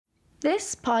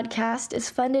This podcast is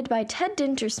funded by Ted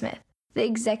Dintersmith, the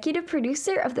executive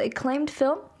producer of the acclaimed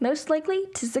film Most Likely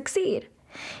to Succeed,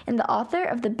 and the author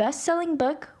of the best-selling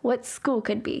book What School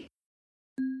Could Be.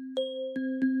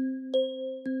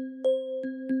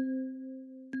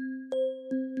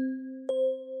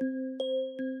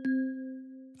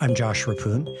 I'm Josh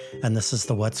Rapoon, and this is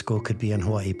the What School Could Be in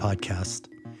Hawaii podcast.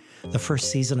 The first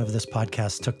season of this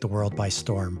podcast took the world by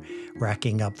storm,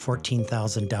 racking up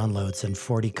 14,000 downloads in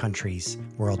 40 countries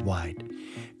worldwide.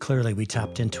 Clearly, we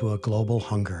tapped into a global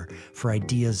hunger for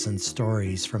ideas and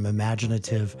stories from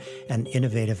imaginative and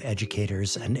innovative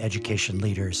educators and education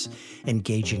leaders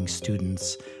engaging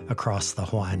students across the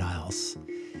Hawaiian Isles.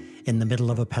 In the middle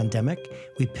of a pandemic,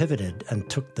 we pivoted and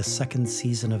took the second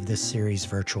season of this series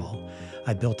virtual.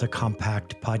 I built a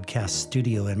compact podcast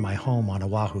studio in my home on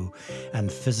Oahu,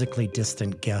 and physically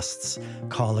distant guests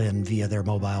call in via their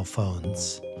mobile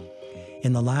phones.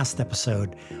 In the last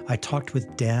episode, I talked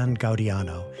with Dan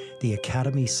Gaudiano, the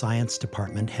Academy Science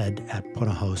Department head at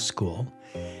Punahou School.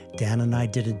 Dan and I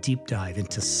did a deep dive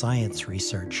into science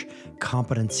research,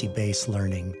 competency-based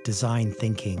learning, design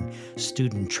thinking,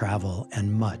 student travel,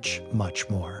 and much, much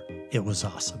more. It was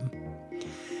awesome.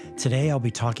 Today, I'll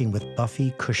be talking with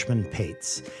Buffy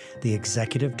Cushman-Pates, the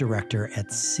executive director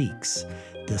at SEEKS,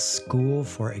 the School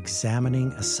for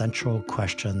Examining Essential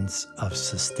Questions of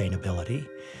Sustainability.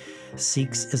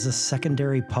 SEEKS is a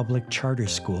secondary public charter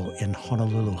school in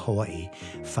Honolulu, Hawaii,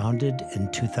 founded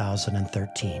in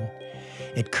 2013.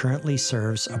 It currently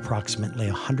serves approximately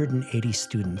 180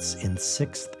 students in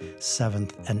 6th,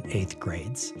 7th, and 8th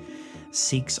grades.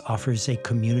 SEEKS offers a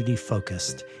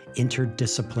community-focused,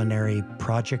 interdisciplinary,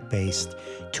 project-based,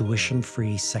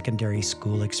 tuition-free secondary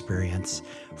school experience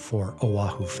for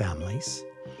Oahu families.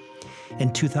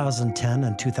 In 2010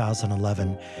 and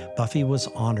 2011, Buffy was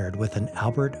honored with an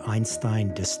Albert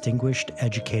Einstein Distinguished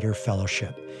Educator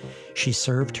Fellowship. She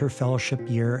served her fellowship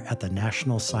year at the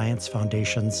National Science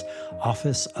Foundation's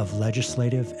Office of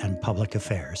Legislative and Public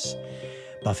Affairs.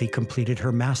 Buffy completed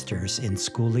her master's in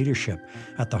school leadership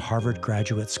at the Harvard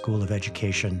Graduate School of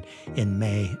Education in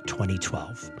May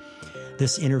 2012.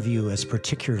 This interview is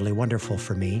particularly wonderful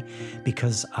for me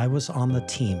because I was on the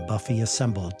team Buffy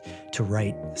assembled to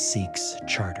write SEEKS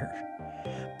Charter.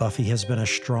 Buffy has been a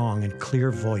strong and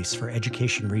clear voice for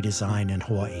education redesign in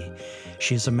Hawaii.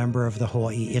 She is a member of the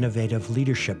Hawaii Innovative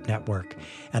Leadership Network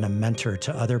and a mentor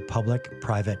to other public,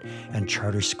 private, and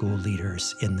charter school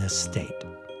leaders in this state.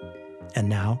 And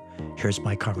now, here's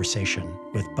my conversation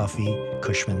with Buffy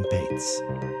Cushman-Pates.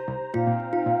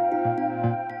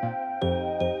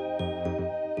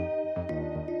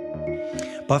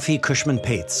 Buffy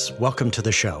Cushman-Pates, welcome to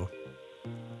the show.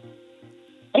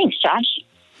 Thanks, Josh.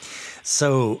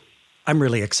 So I'm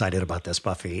really excited about this,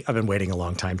 Buffy. I've been waiting a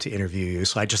long time to interview you,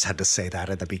 so I just had to say that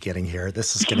at the beginning here.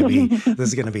 This is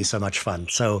going to be so much fun.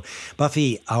 So,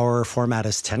 Buffy, our format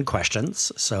is 10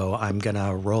 questions. So I'm going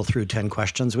to roll through 10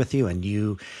 questions with you, and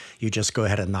you just go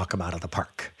ahead and knock them out of the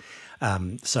park.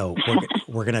 So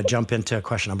we're going to jump into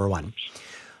question number 1.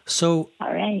 So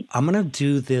all right. I'm going to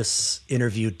do this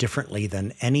interview differently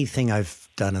than anything I've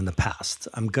done in the past.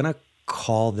 I'm going to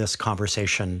call this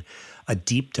conversation a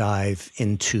deep dive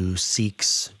into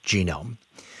SEEKS genome.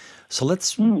 So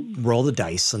let's roll the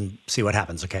dice and see what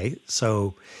happens, okay?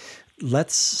 So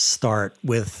let's start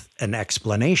with an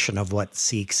explanation of what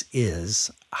SEEKS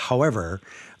is. However,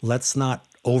 let's not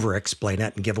over-explain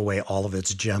it and give away all of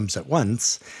its gems at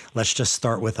once. Let's just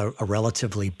start with a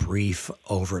relatively brief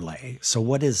overlay. So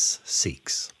what is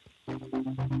SEEKS?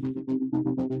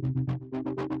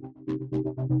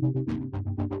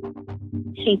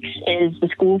 SEEKS is the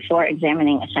School for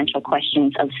Examining Essential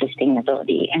Questions of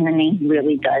Sustainability, and the name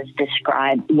really does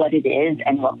describe what it is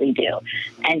and what we do.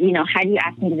 And, had you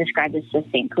asked me to describe this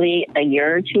succinctly a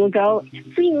year or two ago,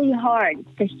 it's really hard.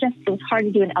 It was hard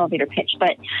to do an elevator pitch,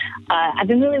 but I've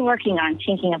been really working on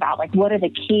thinking about, what are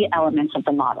the key elements of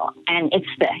the model, and it's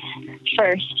this.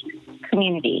 First,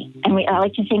 community. And I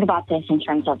like to think about this in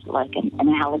terms of an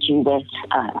analogy with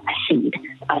a seed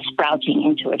sprouting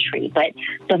into a tree. But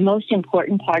the most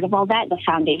important part of all that, the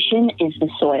foundation, is the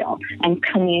soil. And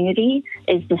community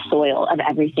is the soil of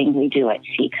everything we do at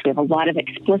SEEKS. We have a lot of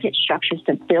explicit structures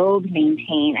to build,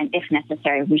 maintain, and if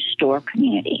necessary, restore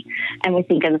community. And we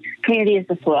think of community as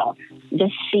the soil. The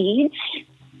seeds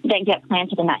that get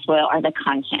planted in that soil are the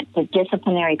content, the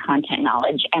disciplinary content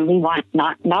knowledge. And we want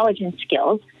not knowledge and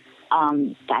skills.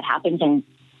 That happens in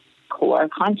core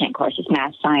content courses,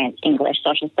 math, science, English,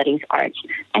 social studies, arts.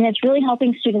 And it's really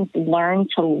helping students learn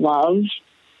to love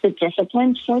the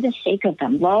disciplines for the sake of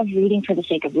them. Love reading for the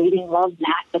sake of reading. Love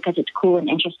math because it's cool and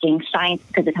interesting. Science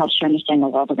because it helps you understand the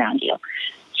world around you.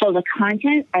 So the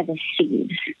content are the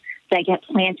seeds that get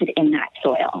planted in that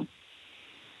soil.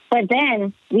 But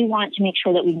then we want to make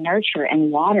sure that we nurture and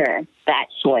water that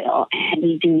soil. And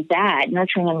we do that,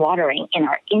 nurturing and watering, in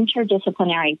our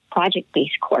interdisciplinary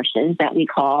project-based courses that we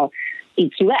call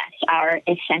EQS, our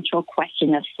Essential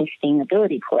Question of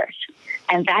Sustainability course.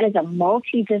 And that is a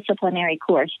multidisciplinary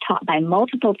course taught by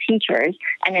multiple teachers.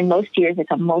 And in most years,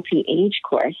 it's a multi-age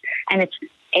course. And it's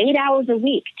 8 hours a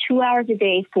week, 2 hours a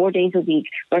day, 4 days a week,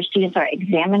 where students are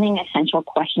examining essential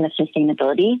question of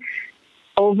sustainability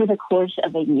over the course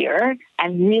of a year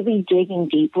and really digging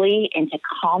deeply into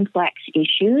complex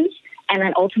issues, and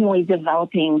then ultimately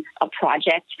developing a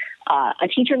project, a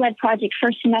teacher-led project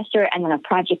first semester, and then a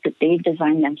project that they've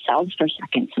designed themselves for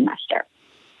second semester.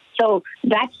 So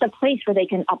that's the place where they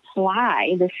can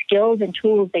apply the skills and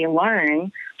tools they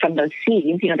learn from those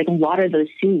seeds. They can water those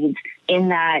seeds in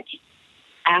that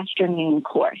afternoon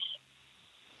course.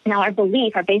 Now, our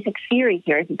basic theory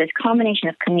here is that this combination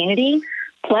of community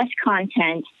plus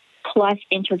content plus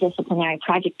interdisciplinary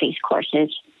project-based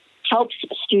courses helps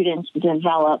students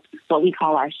develop what we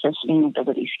call our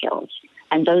sustainability skills.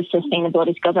 And those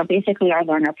sustainability skills are basically our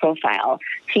learner profile: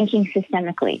 thinking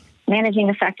systemically, managing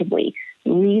effectively,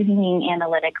 reasoning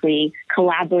analytically,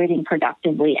 collaborating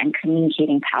productively, and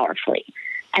communicating powerfully.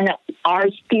 And our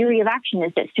theory of action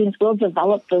is that students will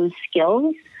develop those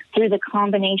skills through the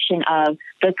combination of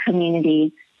the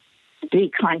community, the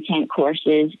content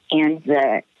courses, and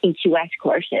the EQS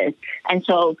courses. And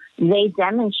so they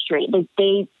demonstrate,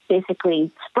 they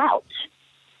basically sprout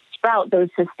those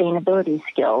sustainability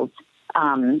skills.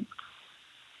 And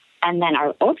then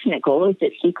our ultimate goal is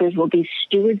that seekers will be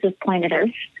stewards of planet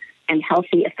Earth and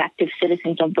healthy, effective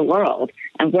citizens of the world.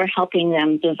 And we're helping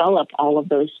them develop all of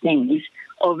those things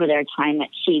over their time at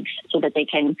SEEKS so that they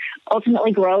can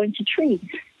ultimately grow into trees.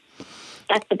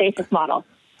 That's the basic model.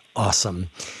 Awesome.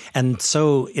 And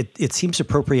so it seems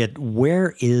appropriate.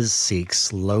 Where is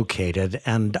SEEKS located?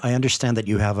 And I understand that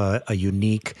you have a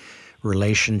unique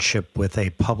relationship with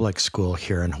a public school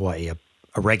here in Hawaii,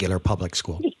 a regular public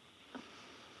school.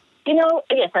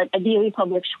 Yes, a DOE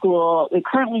public school. We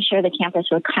currently share the campus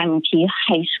with Kaimuki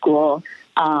High School.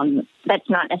 That's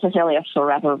not necessarily a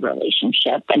forever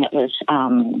relationship. And it was,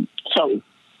 so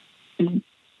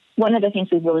one of the things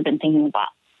we've really been thinking about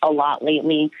a lot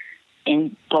lately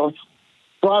in both,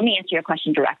 well, let me answer your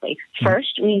question directly.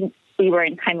 First, we were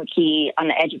in Kaimuki, on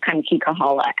the edge of Kaimuki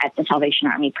Kahala at the Salvation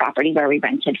Army property where we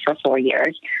rented for 4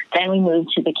 years. Then we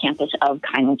moved to the campus of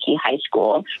Kaimuki High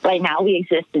School. Right now we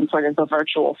exist in sort of the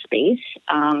virtual space.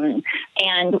 And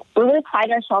we really pride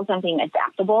ourselves on being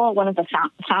adaptable. One of the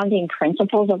founding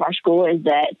principles of our school is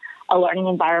that a learning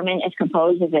environment is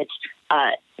composed of its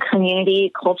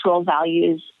community, cultural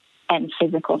values, and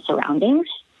physical surroundings.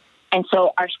 And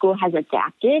so our school has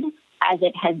adapted as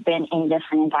it has been in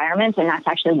different environments. And that's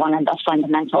actually one of the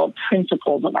fundamental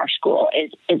principles of our school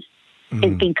is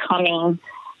becoming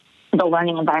the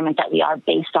learning environment that we are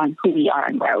based on who we are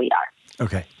and where we are.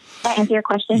 Okay. Does that answer your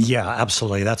question? Yeah,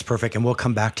 absolutely. That's perfect. And we'll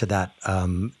come back to that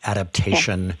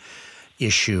adaptation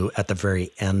issue at the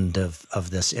very end of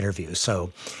this interview.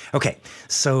 So, okay.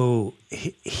 So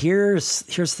here's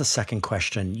the second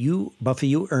question. Buffy,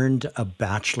 you earned a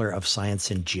Bachelor of Science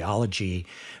in Geology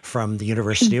from the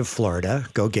University of Florida.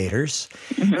 Go Gators.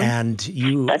 Mm-hmm. And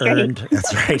you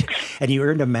that's right. And you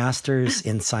earned a Master's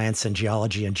in Science and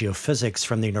Geology and Geophysics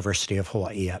from the University of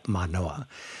Hawaii at Manoa.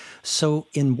 So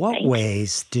in what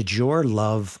ways did your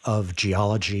love of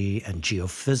geology and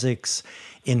geophysics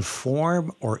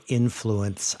inform or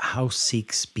influence how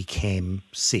SEEKS became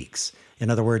SEEKS? In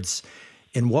other words,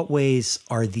 in what ways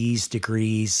are these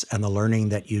degrees and the learning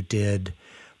that you did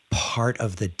part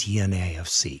of the DNA of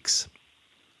SEEKS?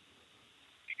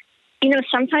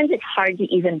 Sometimes it's hard to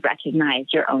even recognize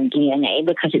your own DNA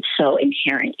because it's so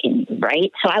inherent in you,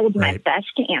 right? So I will do my best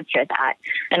to answer that.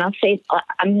 And I'll say,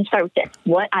 I'm going to start with this.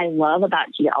 What I love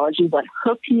about geology, what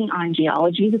hooked me on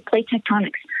geology was plate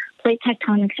tectonics. Plate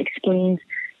tectonics explains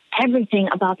everything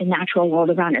about the natural world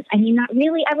around us. I mean, not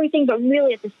really everything, but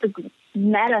really at this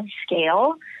meta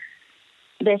scale,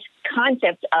 this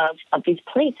concept of these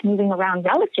plates moving around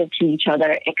relative to each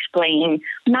other explain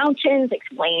mountains,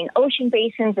 explain ocean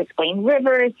basins, explain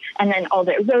rivers, and then all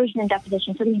the erosion and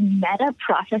deposition. So these meta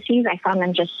processes, I found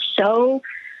them just so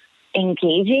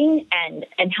engaging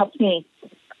and helped me,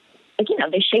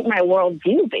 they shaped my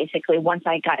worldview basically once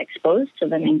I got exposed to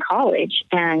them in college.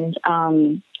 And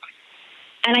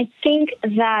I think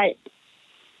that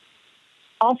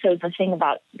also the thing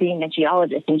about being a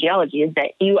geologist in geology is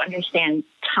that you understand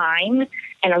time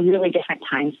and a really different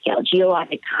time scale.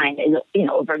 Geologic time is,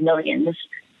 over millions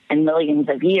and millions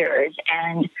of years.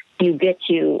 And you get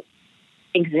to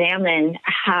examine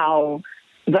how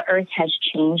the Earth has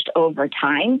changed over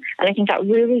time. And I think that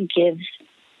really gives,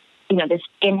 this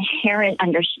inherent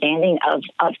understanding of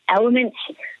elements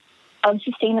of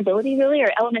sustainability, really,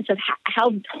 or elements of how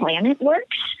the planet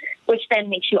works, which then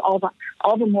makes you all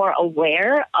the more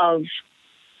aware of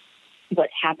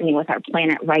what's happening with our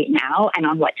planet right now and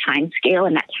on what time scale.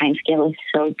 And that time scale is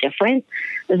so different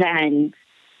than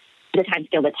the time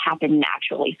scale that's happened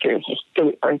naturally through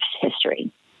Earth's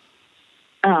history.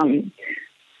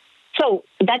 So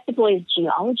that's the way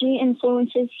geology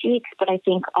influences Sikhs, but I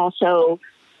think also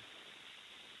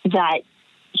that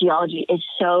geology is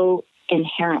so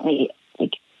inherently,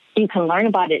 like, you can learn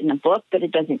about it in a book, but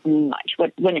it doesn't mean much.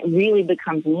 When it really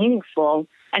becomes meaningful,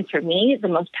 and for me, the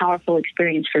most powerful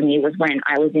experience for me was when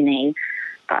I was in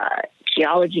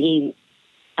an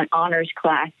honors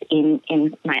class in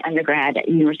my undergrad at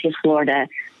University of Florida,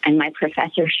 and my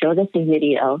professor showed us a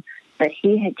video that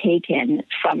he had taken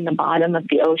from the bottom of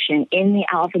the ocean in the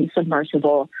Alvin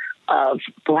submersible of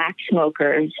black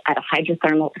smokers at the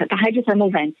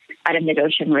hydrothermal vents at a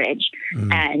mid-ocean ridge.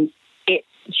 And it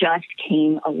just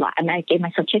came alive. And I gave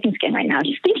myself chicken skin right now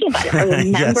just thinking about it. I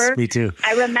remember, yes, me too.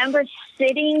 I remember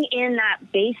sitting in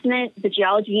that basement. The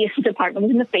geology department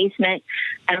was in the basement.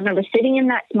 I remember sitting in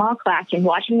that small classroom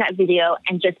watching that video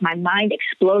and just my mind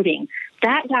exploding.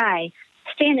 That guy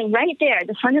standing right there at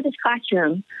the front of this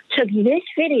classroom took this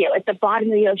video at the bottom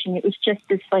of the ocean. It was just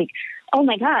this like, oh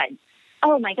my God,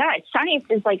 science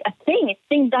is like a thing. It's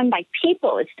being done by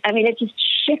people. It just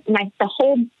shifted my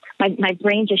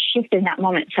brain just shifted in that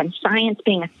moment from science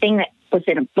being a thing that was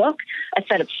in a book, a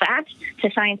set of facts,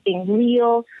 to science being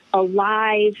real,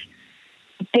 alive,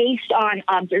 based on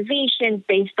observations,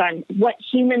 based on what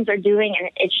humans are doing. And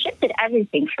it shifted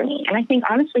everything for me. And I think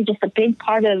honestly, just a big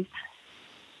part of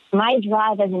my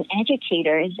drive as an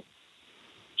educator is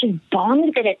just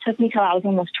bummed that it took me till I was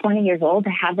almost 20 years old to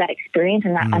have that experience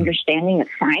and that understanding of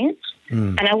science.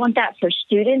 And I want that for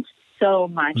students so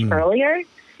much earlier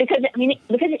because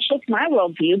it shaped my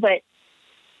worldview. But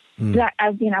I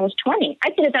was 20.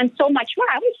 I could have done so much more.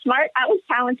 I was smart. I was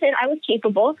talented. I was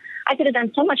capable. I could have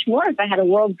done so much more if I had a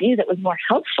worldview that was more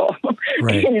helpful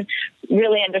in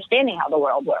really understanding how the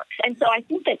world works. And so I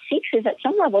think that Sikhs is at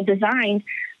some level designed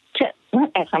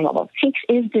Sikhs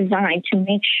is designed to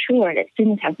make sure that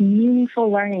students have meaningful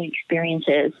learning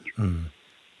experiences when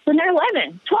they're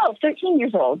 11, 12, 13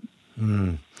 years old.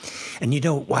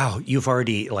 And wow, you've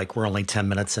already, we're only 10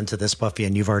 minutes into this, Buffy,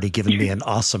 and you've already given me an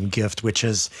awesome gift, which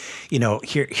is,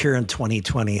 here in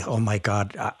 2020, oh my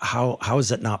God, how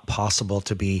is it not possible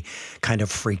to be kind of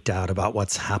freaked out about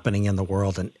what's happening in the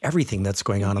world and everything that's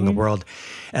going on in the world?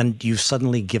 And you've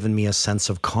suddenly given me a sense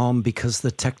of calm because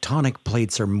the tectonic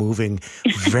plates are moving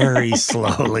very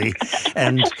slowly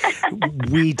and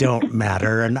we don't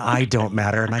matter and I don't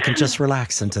matter. And I can just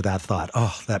relax into that thought.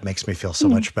 Oh, that makes me feel so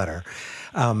much better.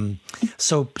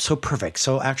 So perfect.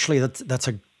 So actually that's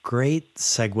a great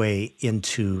segue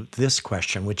into this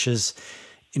question, which is,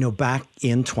 back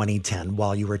in 2010,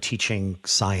 while you were teaching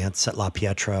science at La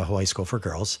Pietra Hawaii School for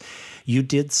Girls, you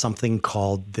did something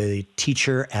called the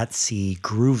Teacher at Sea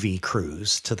Groovy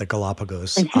Cruise to the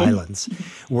Galapagos Islands,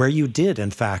 where you did,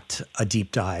 in fact, a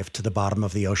deep dive to the bottom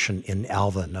of the ocean in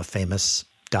Alvin, a famous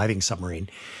diving submarine.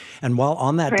 And while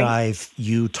on that dive,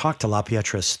 you talked to La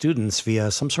Pietra students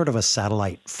via some sort of a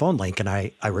satellite phone link. And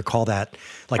I recall that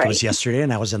like it was yesterday,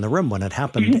 and I was in the room when it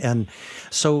happened. And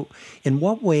so in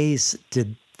what ways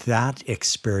did that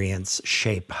experience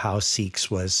shape how Sikhs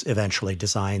was eventually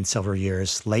designed several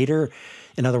years later?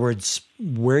 In other words,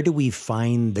 where do we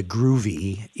find the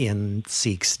groovy in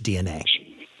Sikhs' DNA?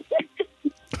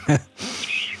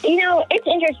 It's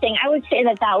interesting. I would say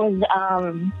that was...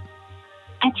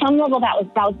 at some level, that was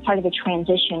part of the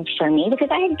transition for me because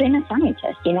I had been a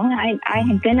scientist, I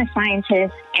had been a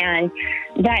scientist, and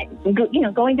that,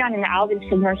 going down in the Alvin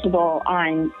submersible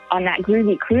on that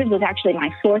groovy cruise was actually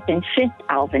my 4th and 5th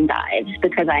Alvin dives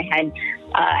because I had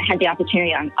had the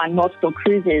opportunity on multiple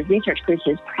research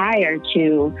cruises prior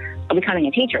to becoming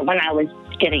a teacher when I was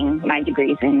getting my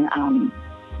degrees in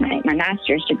my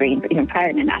master's degree, but even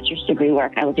prior to my master's degree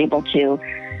work, I was able to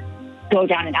go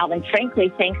down in Alvin,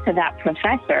 frankly, thanks to that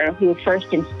professor who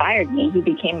first inspired me. He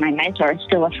became my mentor,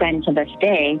 still a friend to this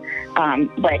day,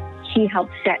 but he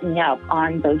helped set me up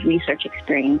on those research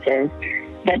experiences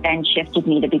that then shifted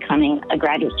me to becoming a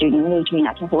graduate student, moved me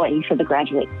out to Hawaii for the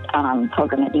graduate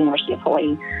program at the University of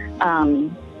Hawaii.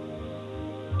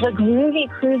 The Groovy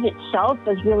Cruise itself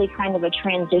was really kind of a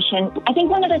transition. I think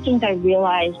one of the things I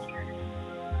realized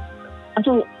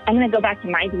So I'm going to go back to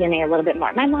my DNA a little bit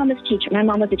more. My mom was a teacher. My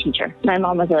mom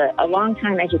was a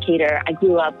long-time educator. I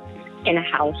grew up in a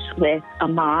house with a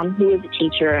mom who was a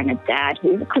teacher and a dad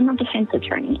who was a criminal defense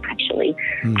attorney, actually.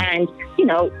 And, you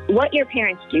know, what your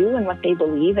parents do and what they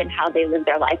believe and how they live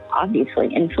their life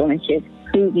obviously influences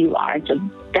who you are. So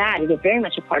that is very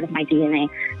much a part of my DNA.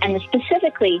 And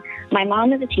specifically, my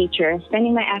mom was a teacher,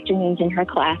 spending my afternoons in her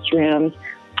classrooms.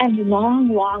 I've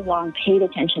long paid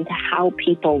attention to how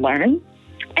people learn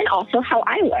and also how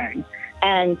I learn.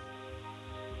 And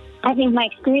I think my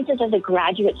experiences as a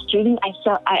graduate student,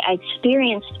 I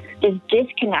experienced this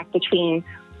disconnect between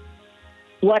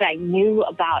what I knew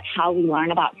about how we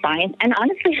learn about science and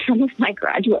honestly some of my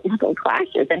graduate level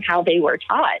classes and how they were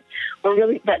taught were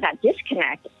really, that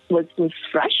disconnect was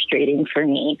frustrating for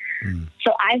me.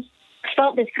 So I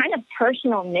felt this kind of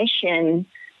personal mission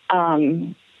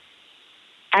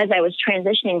as I was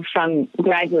transitioning from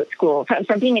graduate school,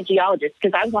 from being a geologist,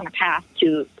 because I was on a path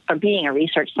to being a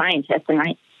research scientist, and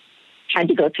I had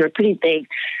to go through a pretty big,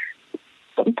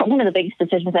 one of the biggest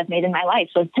decisions I've made in my life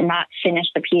was to not finish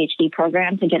the PhD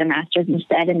program, to get a master's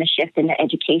instead, and to shift into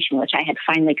education, which I had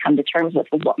finally come to terms with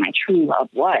what my true love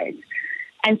was.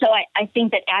 And so I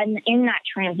think that in that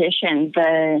transition,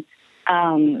 the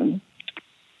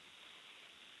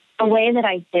way that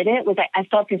I did it was I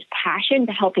felt this passion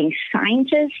to helping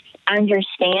scientists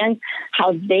understand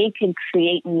how they could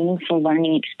create meaningful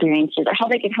learning experiences, or how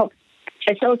they could help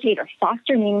facilitate or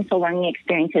foster meaningful learning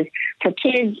experiences for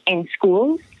kids in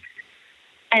schools.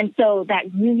 And so that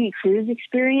UV Cruise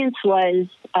experience was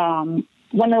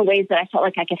one of the ways that I felt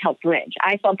like I could help bridge.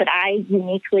 I felt that I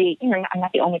uniquely, you know, I'm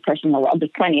not the only person in the world.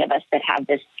 There's plenty of us that have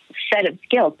this set of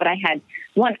skills, but I had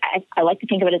one, I like to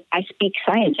think of it as I speak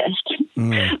scientist.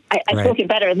 I spoke it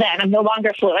better then. I'm no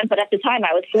longer fluent, but at the time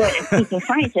I was fluent in speaking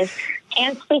scientist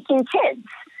and speaking kids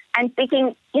and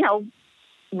speaking, you know,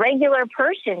 regular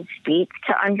person speak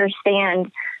to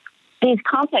understand these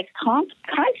complex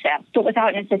concepts, but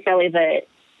without necessarily the,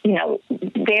 you know,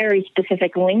 very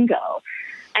specific lingo.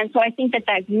 And so I think that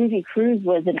UV Cruise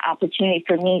was an opportunity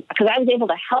for me because I was able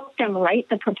to help them write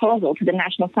the proposal to the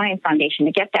National Science Foundation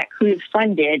to get that cruise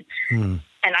funded. And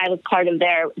I was part of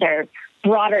their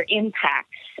broader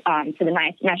impacts for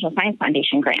the National Science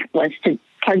Foundation grant part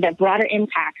of their broader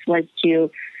impacts was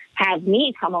to have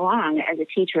me come along as a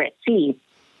teacher at sea.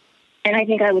 And I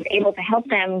think I was able to help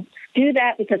them do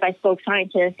that because I spoke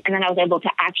scientist, and then I was able to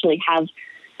actually have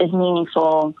this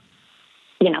meaningful,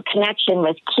 you know, connection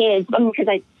with kids. I mean,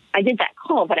 because I did that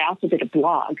call, but I also did a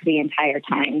blog the entire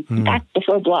time. That's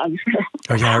before blogs.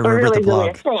 Oh yeah, I remember the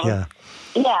blog.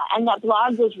 Yeah, and that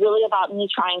blog was really about me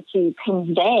trying to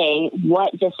convey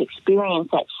what this experience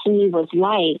at sea was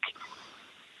like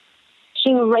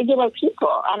to regular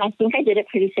people, and I think I did it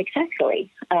pretty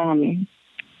successfully.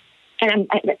 And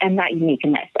I'm not unique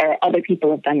in this. There are other people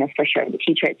who have done this for sure. There's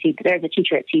a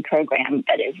Teacher at Sea program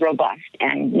that is robust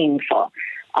and meaningful.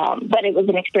 But it was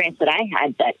an experience that I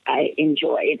had that I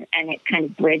enjoyed, and it kind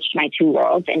of bridged my two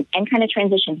worlds and kind of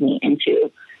transitioned me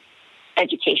into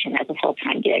education as a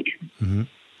full-time gig. And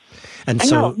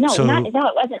it wasn't.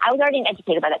 I was already an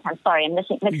educator by that time. Sorry, I'm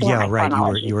mixing up my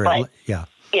chronology. You were. Yeah.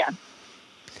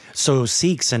 So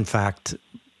SEEKS, in fact,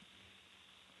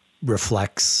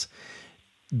 reflects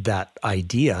that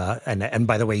idea. And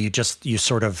by the way, you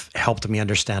sort of helped me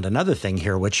understand another thing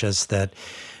here, which is that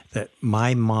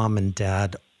my mom and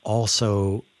dad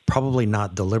also, probably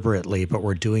not deliberately, but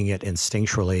were doing it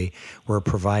instinctually, were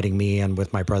providing me and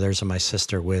with my brothers and my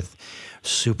sister with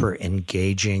super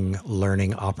engaging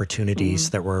learning opportunities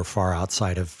that were far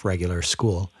outside of regular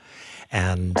school.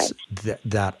 And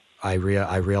that I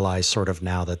realize sort of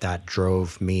now that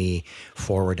drove me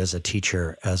forward as a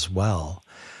teacher as well.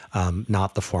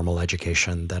 Not the formal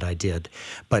education that I did.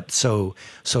 But so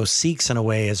SEEKS in a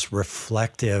way is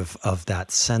reflective of that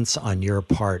sense on your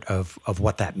part of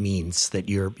what that means, that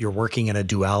you're working in a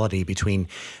duality between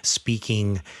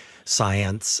speaking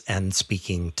science and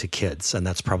speaking to kids. And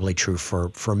that's probably true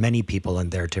for many people in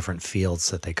their different fields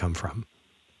that they come from.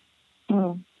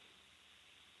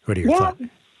 What are your thoughts?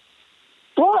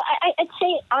 Well, I'd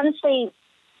say, honestly,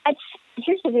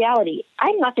 here's the reality.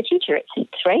 I'm not the teacher at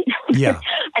SEEKS, right? Yeah.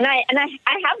 and I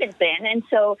haven't been. And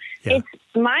so it's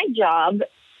my job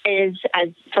is, as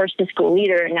first the school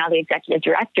leader and now the executive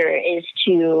director, is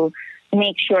to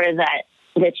make sure that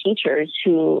the teachers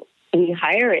who we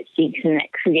hire at SEEKS and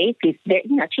that create these,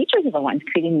 teachers are the ones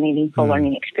creating meaningful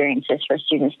learning experiences for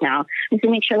students now, and to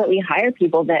make sure that we hire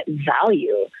people that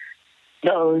value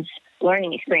those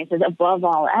learning experiences above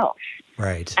all else.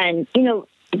 Right. And,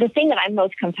 the thing that I'm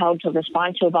most compelled to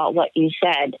respond to about what you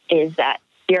said is that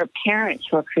your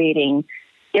parents were creating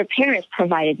your parents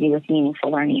provided you with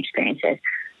meaningful learning experiences.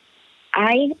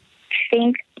 I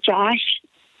think, Josh,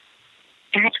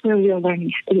 that's where real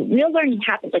learning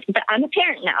happens. Like, but I'm a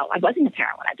parent now. I wasn't a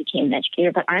parent when I became an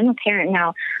educator, but I'm a parent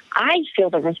now. I feel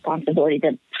the responsibility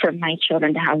for my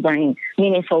children to have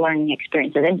meaningful learning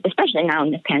experiences, and especially now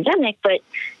in this pandemic. But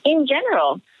in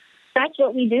general, that's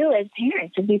what we do as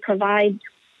parents, is we provide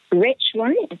rich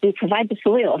learning. We provide the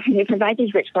soil. We provide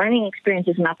these rich learning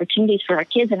experiences and opportunities for our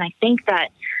kids. And I think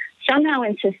that somehow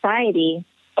in society,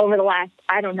 over the last,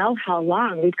 I don't know how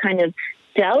long, we've kind of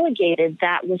delegated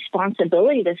that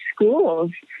responsibility to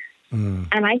schools. And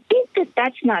I think that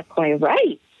that's not quite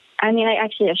right. I mean, I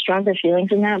actually have stronger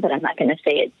feelings in that, but I'm not going to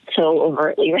say it so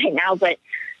overtly right now. But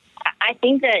I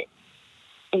think that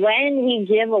when we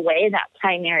give away that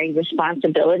primary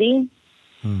responsibility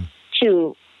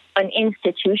to an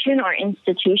institution or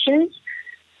institutions,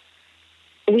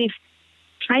 we've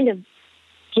kind of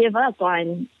give up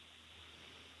on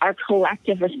our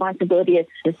collective responsibility as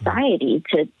society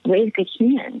to raise good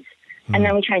humans. And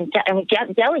then we try and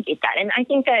delegate that. And I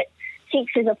think that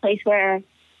SEEKS is a place where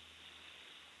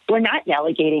we're not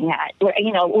delegating that.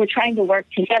 We're trying to work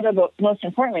together, but most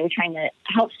importantly, we're trying to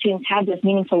help students have those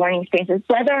meaningful learning experiences,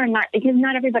 whether or not, because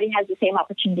not everybody has the same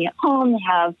opportunity at home. They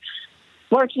have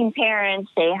working parents,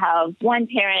 they have one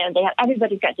parent,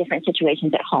 everybody's got different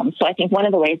situations at home. So I think one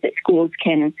of the ways that schools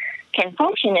can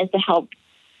function is to help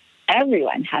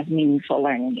everyone have meaningful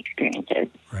learning experiences.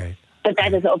 Right. But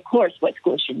that is, of course, what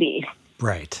schools should be.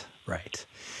 Right.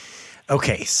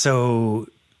 Okay, so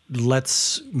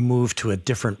let's move to a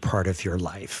different part of your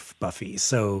life, Buffy.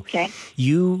 So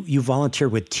you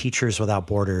volunteered with Teachers Without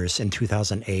Borders in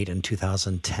 2008 and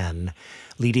 2010,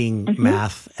 leading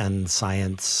math and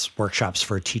science workshops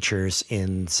for teachers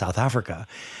in South Africa.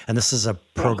 And this is a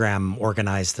program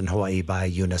organized in Hawaii by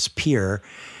Eunice Peer,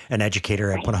 an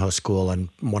educator at Punahou School and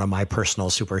one of my personal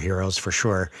superheroes for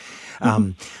sure.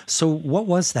 So what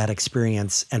was that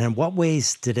experience, and in what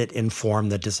ways did it inform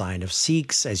the design of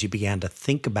SEEKS as you began to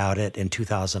think about it in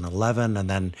 2011 and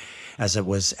then as it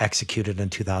was executed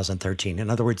in 2013? In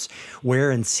other words,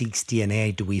 where in SEEKS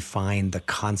DNA do we find the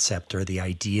concept or the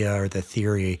idea or the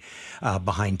theory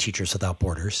behind Teachers Without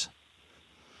Borders?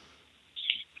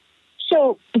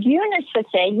 So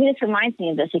Eunice reminds me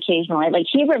of this occasionally. Like,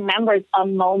 he remembers a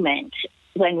moment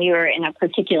when we were in a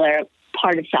particular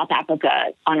part of South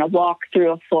Africa on a walk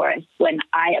through a forest when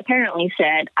I apparently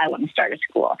said, I want to start a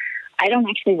school. I don't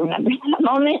actually remember that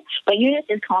moment, but Eunice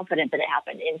is confident that it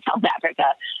happened in South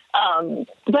Africa.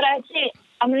 But I'd say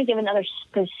I'm going to give another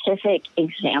specific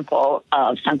example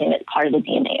of something that's part of the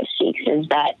DNA of SEEKS is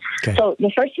that, so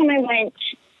the first time I went,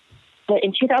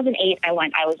 in 2008, I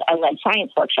led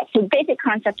science workshops. So the basic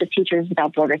concept of Teachers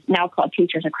Without Borders, now called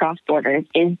Teachers Across Borders,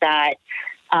 is that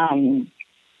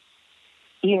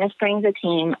Eunice brings a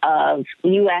team of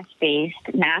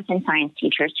U.S.-based math and science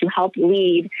teachers to help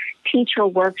lead teacher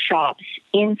workshops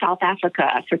in South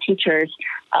Africa for teachers,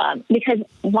 because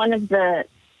one of the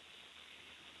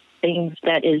things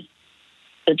that is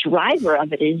the driver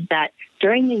of it is that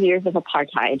during the years of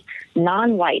apartheid,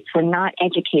 non-whites were not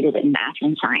educated in math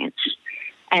and science.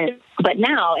 But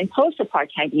now, in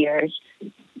post-apartheid years,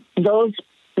 the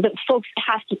folks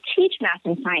have to teach math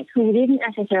and science who didn't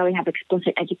necessarily have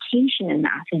explicit education in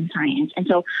math and science. And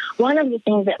so one of the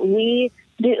things that we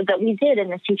did in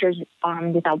the Teachers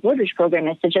Without Borders program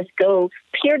is to just go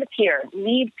peer-to-peer,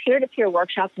 lead peer-to-peer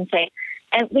workshops and say,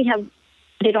 and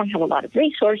they don't have a lot of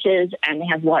resources and they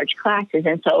have large classes.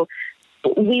 And so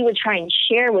we would try and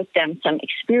share with them some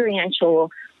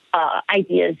experiential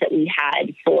ideas that we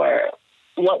had for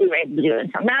what we were able to do in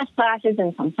some math classes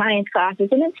and some science classes.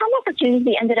 And in some opportunities,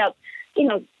 we ended up,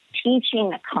 teaching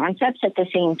the concepts at the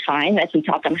same time as we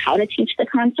taught them how to teach the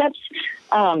concepts.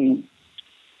 I'm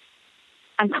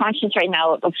conscious right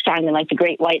now of sounding like the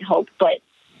Great White Hope, but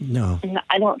no,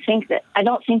 I don't think that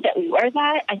we were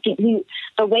that. I think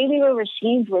the way we were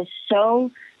received was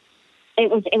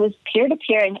it was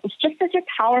peer-to-peer, and it was just such a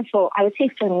powerful, I would say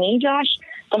for me, Josh,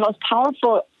 the most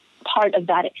powerful part of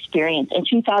that experience in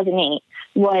 2008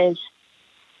 was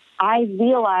I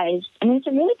realized, it's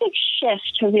a really big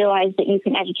shift to realize that you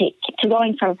can educate, to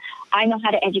going from I know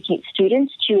how to educate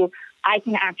students to I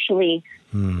can actually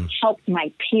help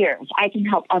my peers. I can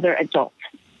help other adults.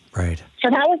 Right. So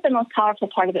that was the most powerful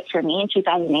part of it for me in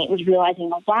 2008, was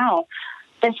realizing, wow,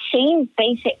 the same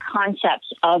basic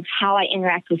concepts of how I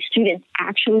interact with students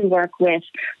actually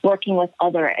working with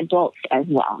other adults as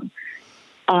well.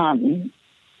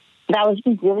 That was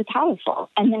really powerful.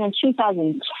 And then in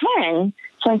 2010,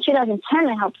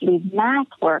 I helped lead math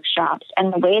workshops,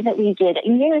 and the way that we did it,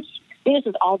 this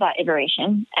was all about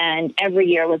iteration, and every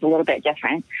year was a little bit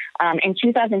different. In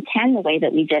 2010, the way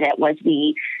that we did it was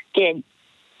we did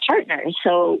partners.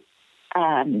 So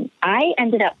I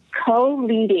ended up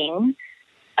co-leading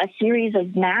a series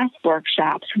of math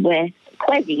workshops with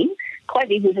Kwesi,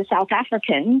 who's a South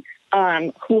African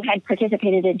who had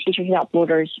participated in Teachers Without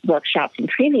Borders workshops in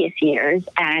previous years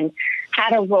and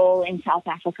had a role in South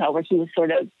Africa where he was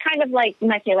sort of kind of like, you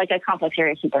might say, like a complex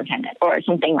area superintendent or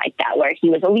something like that, where he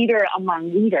was a leader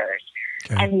among leaders.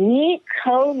 Okay. And we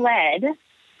co-led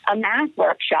a math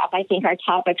workshop. I think our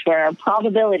topics were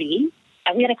probability.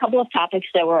 And we had a couple of topics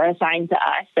that were assigned to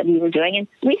us that we were doing. And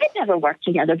we had never worked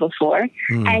together before.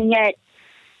 And yet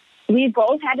we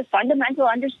both had a fundamental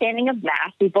understanding of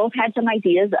math. We both had some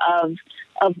ideas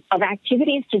of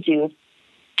activities to do.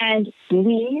 And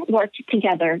we worked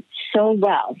together so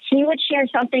well. He would share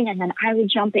something, and then I would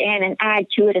jump in and add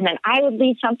to it. And then I would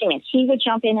lead something, and he would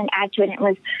jump in and add to it. And it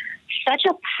was such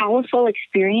a powerful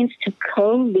experience to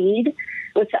co-lead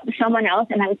with someone else.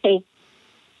 And I would say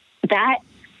that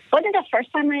wasn't the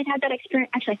first time I had had that experience.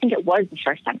 Actually, I think it was the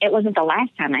first time. It wasn't the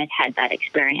last time I had that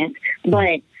experience.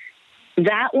 But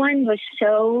that one was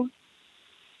so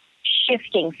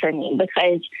shifting for me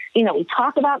because, you know, we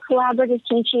talk about collaborative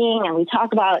teaching and we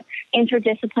talk about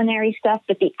interdisciplinary stuff,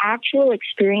 but the actual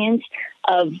experience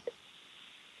of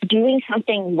doing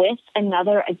something with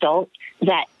another adult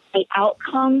that the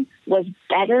outcome was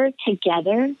better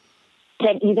together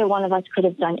than either one of us could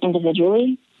have done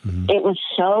individually. It was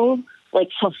so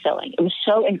fulfilling. It was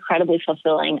so incredibly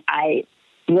fulfilling. I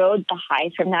rode the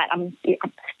highs from that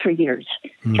for years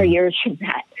from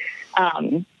that.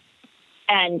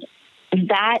 And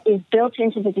that is built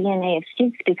into the DNA of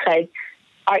Seeks because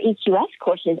our EQS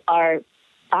courses are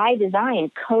by design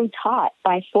co-taught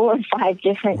by 4 or 5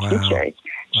 different teachers,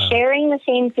 sharing the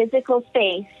same physical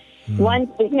space. One,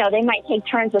 you know, they might take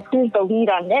turns with who's the lead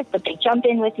on this, but they jump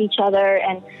in with each other.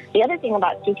 And the other thing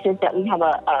about Seeks is that we have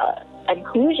a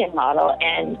inclusion model,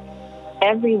 and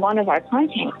every one of our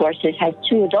content courses has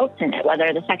 2 adults in it,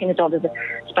 whether the second adult is a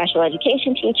special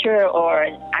education teacher or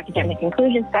an academic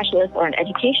inclusion specialist or an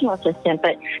educational assistant,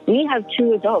 but we have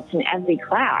 2 adults in every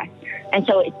class. And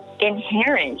so it's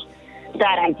inherent,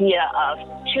 that idea of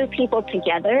 2 people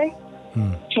together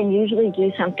can usually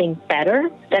do something better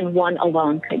than one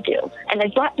alone could do. And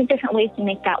there's lots of different ways to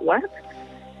make that work.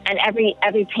 And every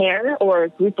pair or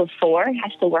group of 4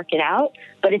 has to work it out,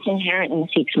 but it's inherent in the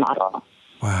Seeks model.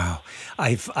 Wow.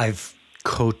 I've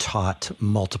co-taught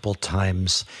multiple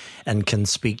times and can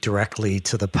speak directly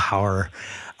to the power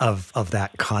of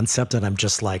that concept. And I'm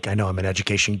just like, I know I'm an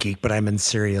education geek, but I'm in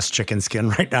serious chicken skin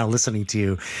right now listening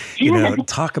to you,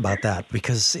 talk about that,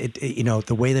 because it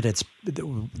the way that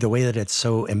it's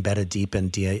so embedded deep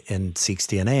in Seeks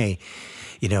DNA,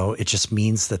 it just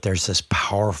means that there's this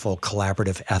powerful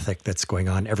collaborative ethic that's going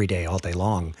on every day, all day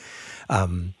long.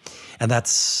 And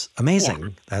that's amazing. Yeah.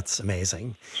 That's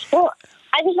amazing. Well,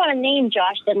 I just want to name,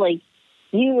 Josh, that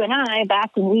you and I,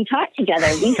 back when we taught together,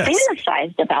 we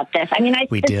fantasized about this. I mean, I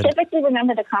specifically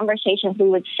remember the conversations we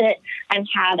would sit and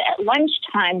have at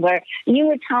lunchtime where you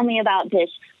would tell me about this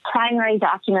primary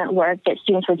document work that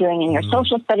students were doing in your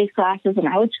social studies classes, and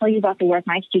I would tell you about the work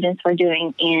my students were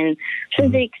doing in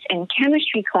physics and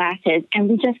chemistry classes, and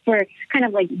we just were kind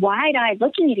of wide-eyed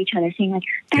looking at each other saying,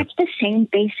 that's the same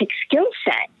basic skill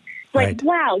set.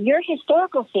 Wow, your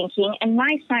historical thinking and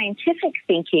my scientific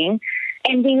thinking.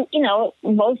 And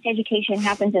most education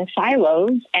happens in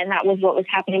silos, and that was what was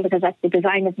happening because that's the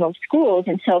design of most schools.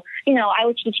 And so, I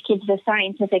would teach kids the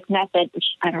scientific method, which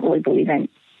I don't really believe in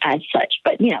as such,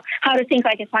 but, how to think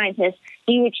like a scientist.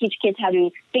 You would teach kids how to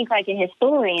think like a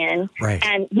historian. Right.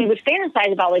 And we would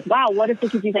fantasize about wow, what if we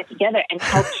could do that together and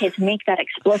help kids make that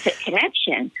explicit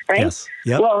connection, right? Yes.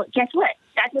 Yep. Well, guess what?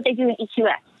 That's what they do in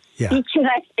EQS. Yeah.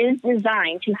 EQS is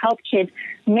designed to help kids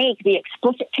make the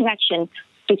explicit connection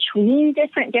between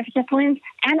different disciplines,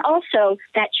 and also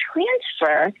that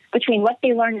transfer between what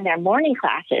they learn in their morning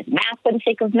classes, math for the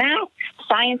sake of math,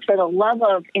 science for the love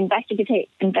of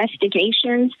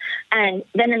investigations, and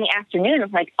then in the afternoon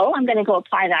it's I'm going to go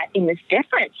apply that in this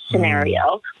different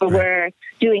scenario where we're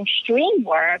doing stream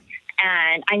work,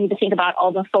 and I need to think about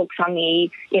all the folks on the,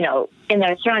 in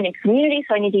their surrounding community,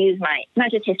 so I need to use my,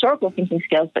 not just historical thinking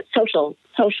skills, but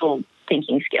social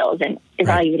thinking skills and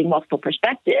evaluating multiple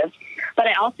perspectives. But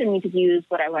I also need to use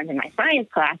what I learned in my science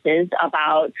classes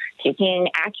about taking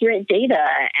accurate data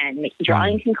and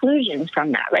drawing conclusions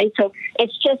from that, right? So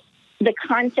it's just the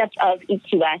concept of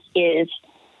EQS is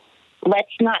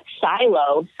let's not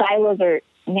silo. Silos are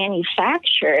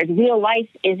manufactured. Real life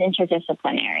is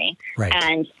interdisciplinary. Right.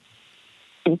 And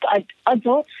the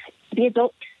adults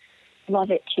love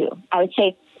it too. I would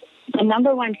say the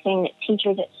number one thing that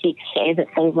teachers at Seeks say that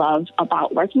they love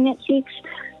about working at Seeks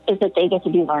is that they get to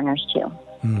be learners too.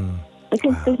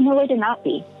 Because there's no way to not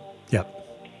be.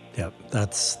 Yep.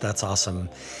 That's awesome.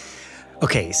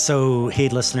 Okay, so hey,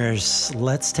 listeners,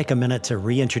 let's take a minute to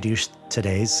reintroduce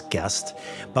today's guest.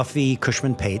 Buffy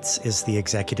Cushman-Pates is the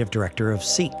executive director of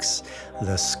SEEKS,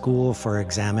 the School for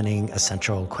Examining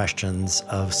Essential Questions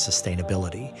of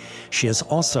Sustainability. She is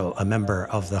also a member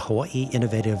of the Hawaii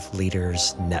Innovative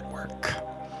Leaders Network.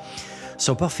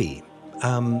 So Buffy,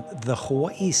 the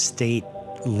Hawaii State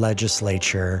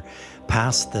Legislature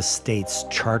passed the state's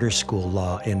charter school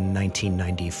law in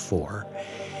 1994.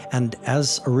 And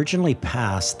as originally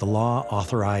passed, the law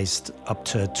authorized up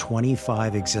to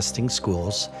 25 existing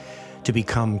schools to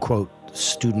become, quote,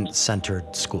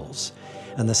 student-centered schools.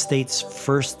 And the state's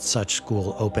first such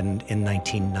school opened in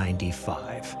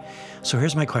 1995. So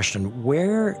here's my question.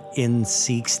 Where in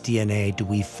Seeks DNA do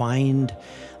we find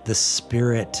the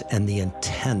spirit and the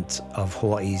intent of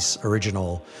Hawaii's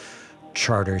original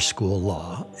charter school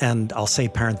law? And I'll say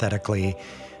parenthetically,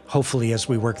 hopefully, as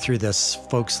we work through this,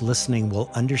 folks listening will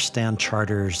understand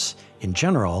charters in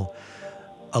general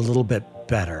a little bit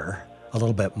better, a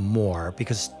little bit more,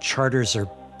 because charters are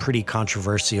pretty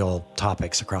controversial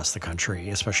topics across the country,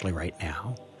 especially right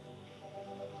now.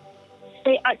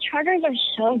 Charters are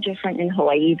so different in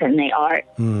Hawaii than they are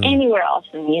anywhere else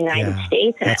in the United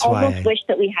States. And I almost wish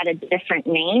that we had a different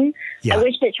name. I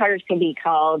wish that charters could be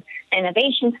called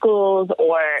innovation schools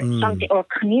or something, or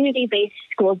community-based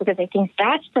schools, because I think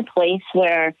that's the place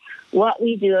where what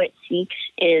we do at Seeks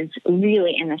is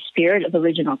really in the spirit of the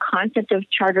original concept of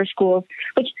charter schools,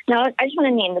 which now I just want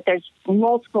to name that there's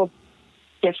multiple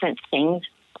different things.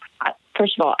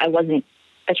 First of all, I wasn't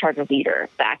a charter leader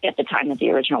back at the time of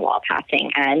the original law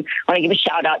passing. And I want to give a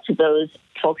shout out to those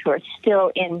folks who are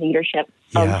still in leadership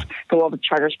of the world of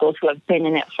charter schools, who have been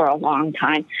in it for a long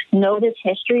time, know this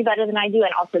history better than I do,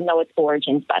 and also know its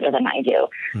origins better than I do.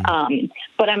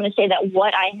 But I'm going to say that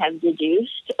what I have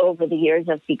deduced over the years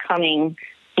of becoming,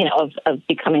 of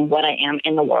becoming what I am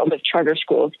in the world of charter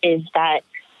schools is that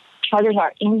charters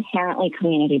are inherently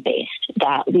community-based,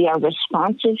 that we are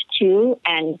responsive to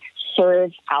and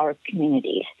serve our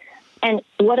communities. And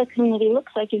what a community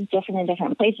looks like is different in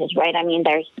different places, right? I mean,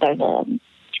 there's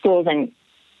schools on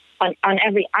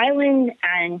every island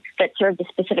and that serve the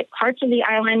specific parts of the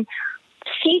island.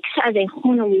 Seeks as a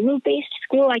Honolulu-based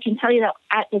school, I can tell you that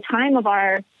at the time of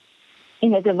our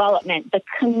development, the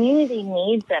community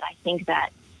needs that I think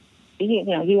that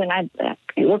you and I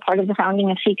were part of the founding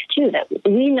of Seeks too, that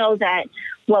we know that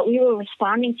what we were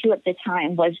responding to at the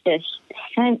time was this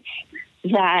sense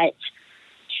that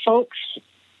folks,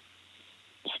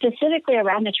 specifically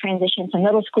around the transition to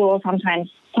middle school, sometimes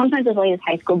as late as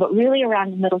high school, but really around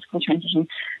the middle school transition,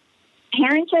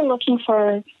 parents want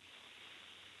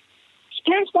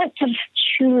to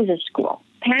choose a school.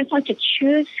 Parents want to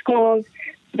choose schools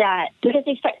because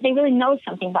they really know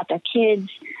something about their kids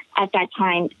at that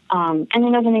time, and they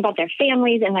know something about their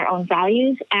families and their own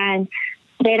values, and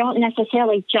they don't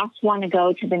necessarily just want to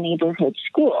go to the neighborhood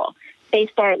school. They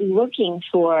start looking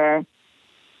for,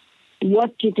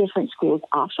 what do different schools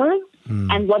offer,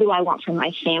 and what do I want for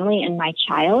my family and my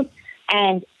child?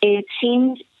 And it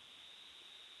seemed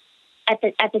at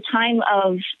the time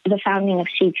of the founding of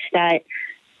Seeks that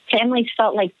families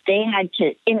felt like they had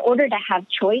to, in order to have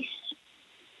choice.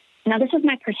 Now, this is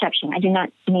my perception. I do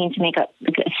not mean to make a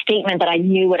statement that I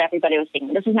knew what everybody was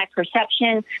thinking. This is my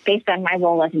perception based on my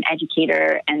role as an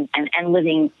educator and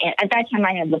living. At that time,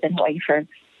 I had lived in Hawaii for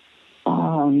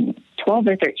 12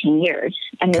 or 13 years.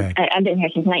 I've been here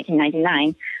since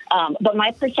 1999. But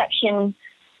my perception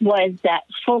was that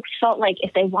folks felt like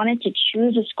if they wanted to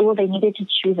choose a school, they needed to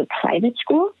choose a private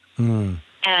school.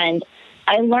 And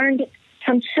I learned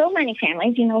from so many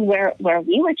families, where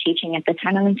we were teaching at the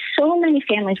time, I mean, so many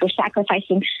families were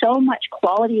sacrificing so much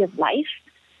quality of life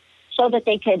so that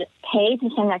they could pay to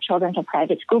send their children to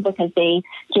private school because they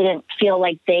didn't feel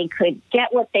like they could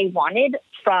get what they wanted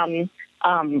from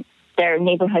their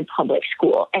neighborhood public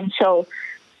school. And so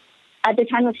at the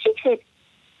time of Seeks'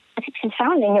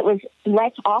 founding, it was,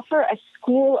 let's offer a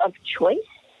school of choice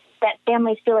that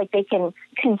families feel like they can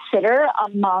consider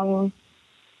among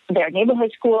their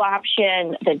neighborhood school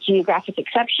option, the geographic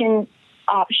exception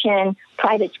option,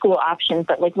 private school options,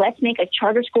 but let's make a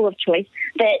charter school of choice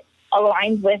that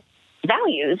aligns with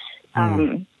values.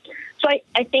 So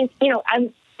I think,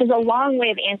 there's a long way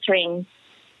of answering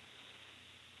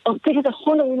because the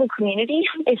Honolulu community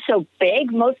is so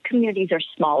big, most communities are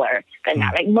smaller than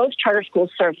that. Right? Most charter schools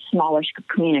serve smaller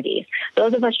communities.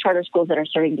 Those of us charter schools that are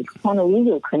serving the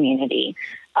Honolulu community,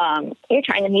 you're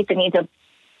trying to meet the needs of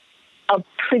a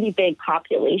pretty big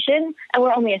population, and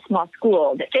we're only a small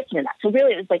school that fits into that. So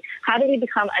really, it was like, how do we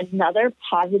become another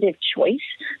positive choice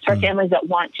for families that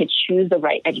want to choose the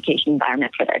right education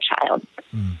environment for their child?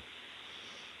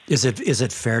 Is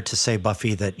it fair to say,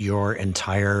 Buffy, that your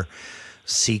entire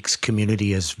Sikhs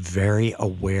community is very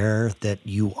aware that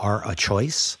you are a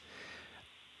choice?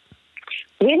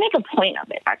 We make a point of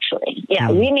it, actually.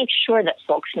 Yeah, we make sure that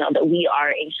folks know that we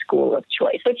are a school of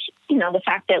choice, which, the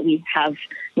fact that we have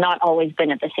not always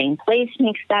been at the same place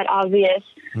makes that obvious.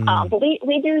 But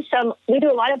we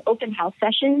do a lot of open house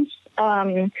sessions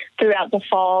throughout the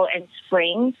fall and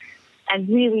spring, and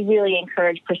really, really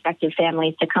encourage prospective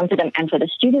families to come to them and for the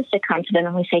students to come to them,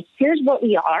 and we say, here's what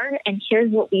we are and here's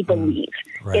what we believe.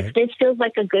 Right. If this feels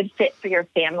like a good fit for your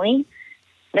family,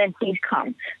 then please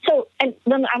come. So, and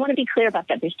I want to be clear about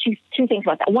that. There's two things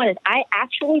about that. One is, I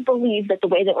actually believe that the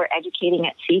way that we're educating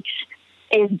at Sikhs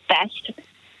is best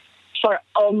for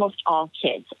almost all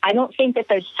kids. I don't think that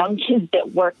there's some kids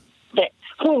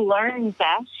who learn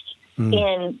best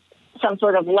in some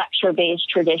sort of lecture-based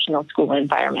traditional school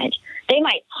environment. They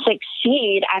might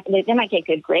succeed, they might get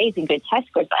good grades and good test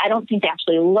scores, but I don't think they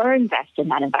actually learn best in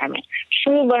that environment.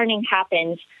 True learning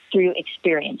happens through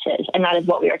experiences, and that is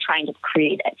what we are trying to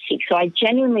create at Seek. So I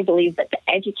genuinely believe that the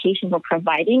education we're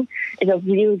providing is a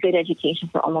really good education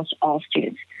for almost all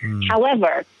students.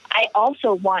 However, I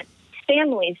also want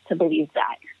families to believe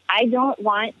that. I don't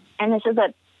want, and this is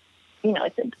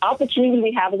it's an opportunity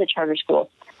we have as a charter school,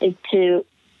 is to,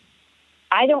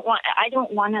 I don't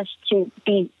want us to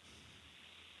be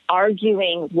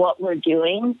arguing what we're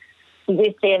doing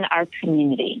within our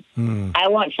community. I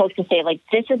want folks to say, like,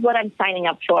 this is what I'm signing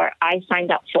up for. I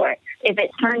signed up for it. If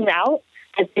it turns out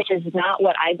that this is not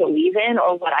what I believe in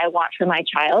or what I want for my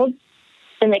child,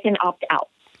 then they can opt out.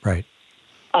 Right.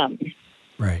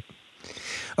 Right.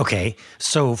 Okay.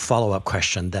 So follow-up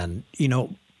question then,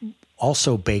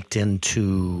 also baked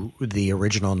into the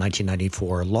original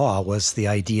 1994 law was the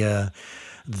idea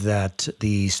that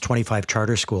these 25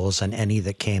 charter schools and any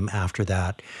that came after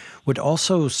that would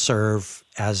also serve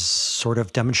as sort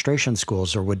of demonstration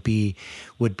schools, or would be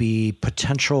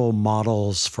potential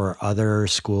models for other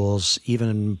schools,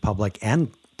 even public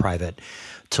and private,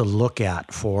 to look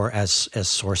at for as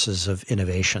sources of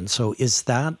innovation. So is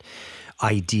that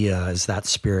idea, is that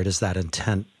spirit, is that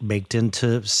intent baked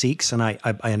into Sikhs? And I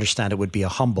understand it would be a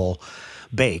humble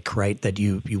bake, right? That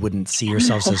you wouldn't see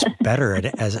yourselves as better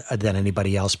than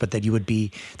anybody else, but that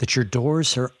that your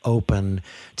doors are open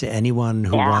to anyone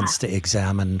who wants to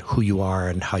examine who you are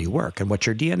and how you work and what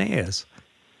your DNA is.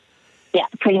 Yeah,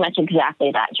 pretty much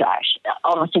exactly that, Josh.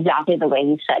 Almost exactly the way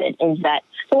you said it is that.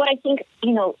 So what I think,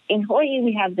 in Hawaii,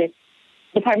 we have this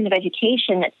Department of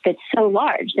Education that's so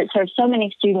large, that serves so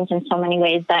many students in so many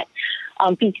ways that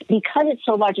because it's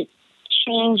so large,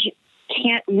 change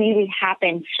can't really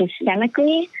happen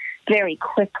systemically very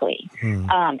quickly.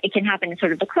 It can happen at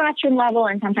sort of the classroom level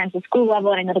and sometimes the school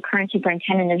level. And I know the current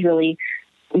superintendent really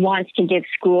wants to give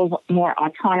schools more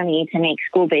autonomy to make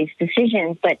school-based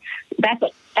decisions, but that's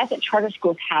what charter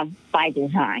schools have by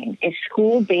design, is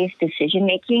school-based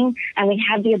decision-making, and we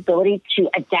have the ability to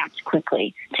adapt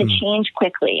quickly, to change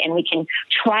quickly, and we can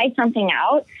try something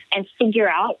out and figure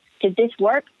out, did this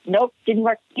work? Nope, didn't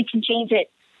work. We can change it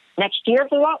next year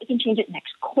if we want. We can change it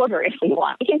next quarter if we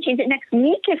want. We can change it next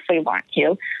week if we want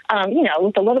to,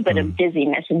 with a little bit of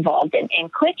dizziness involved in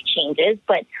quick changes.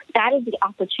 But that is the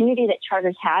opportunity that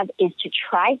charters have, is to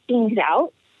try things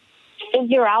out,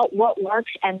 figure out what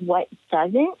works and what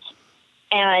doesn't,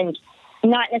 and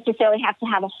not necessarily have to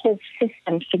have a whole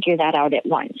system figure that out at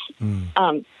once.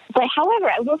 But however,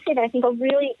 I will say that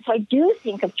I do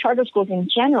think of charter schools in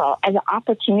general as an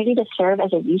opportunity to serve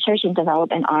as a research and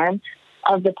development arm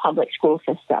of the public school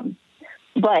system.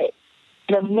 But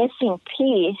the missing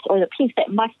piece, or the piece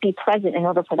that must be present in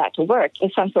order for that to work,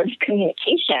 is some sort of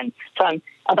communication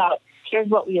about here's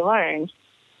what we learned,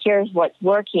 here's what's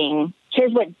working,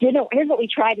 here's what we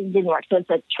tried and didn't work. So it's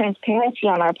a transparency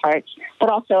on our part, but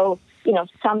also,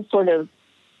 some sort of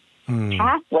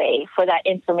pathway for that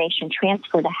information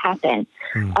transfer to happen.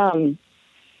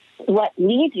 What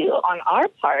we do on our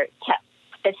part to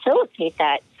facilitate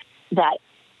that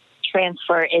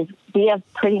transfer is we have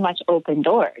pretty much open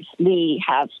doors. We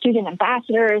have student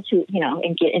ambassadors who,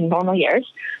 in normal years,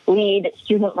 lead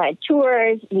student-led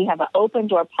tours. We have an open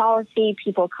door policy.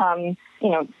 People come,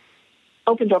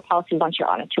 open door policy once you're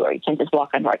on a tour. You can't just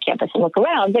walk onto our campus and look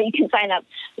around, but you can sign up,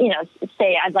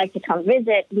 say, I'd like to come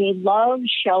visit. We love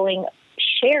sharing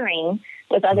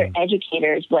with other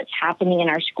educators what's happening in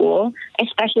our school,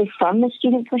 especially from the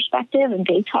student perspective, and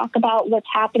they talk about what's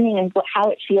happening and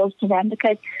how it feels to them,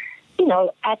 because,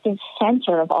 at the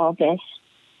center of all this,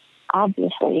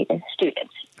 obviously, is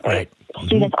students. Right.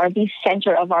 Students are the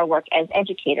center of our work as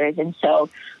educators, and so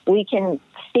we can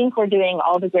think we're doing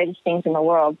all the greatest things in the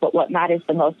world, but what matters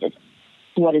the most is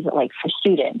what is it like for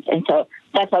students. And so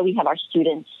that's why we have our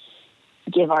students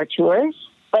give our tours.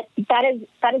 But that is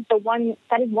one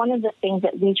of the things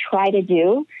that we try to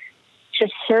do to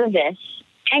service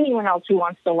anyone else who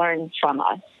wants to learn from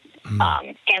us.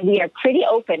 And we are pretty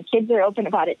open. Kids are open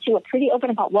about it too. We're pretty open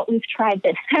about what we've tried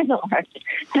that hasn't worked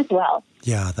as well.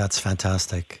 Yeah, that's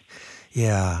fantastic.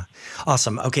 Yeah.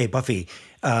 Awesome. Okay, Buffy,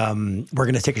 we're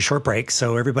going to take a short break.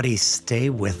 So everybody stay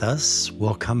with us.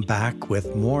 We'll come back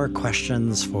with more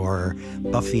questions for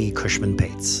Buffy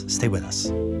Cushman-Pates. Stay with us.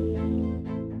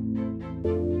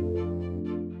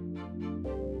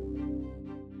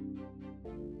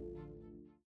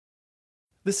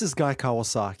 This is Guy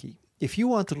Kawasaki. If you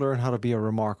want to learn how to be a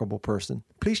remarkable person,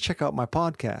 please check out my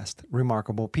podcast,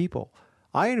 Remarkable People.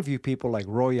 I interview people like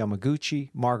Roy Yamaguchi,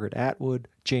 Margaret Atwood,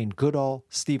 Jane Goodall,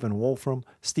 Stephen Wolfram,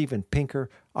 Steven Pinker,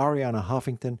 Ariana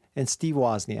Huffington, and Steve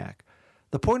Wozniak.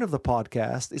 The point of the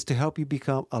podcast is to help you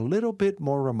become a little bit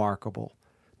more remarkable.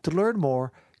 To learn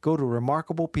more, go to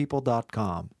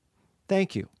remarkablepeople.com.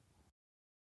 Thank you.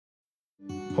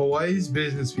 Hawaii's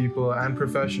business people and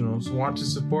professionals want to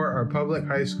support our public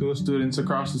high school students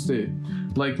across the state,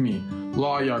 like me,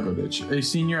 Law Yagovich, a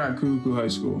senior at Ku'uku High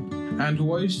School. And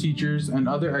Hawaii's teachers and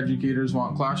other educators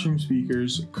want classroom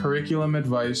speakers, curriculum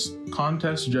advice,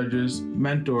 contest judges,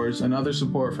 mentors, and other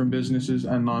support from businesses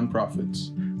and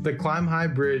nonprofits. The Climb High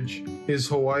Bridge is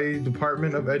Hawaii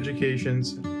Department of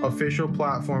Education's official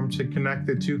platform to connect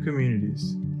the two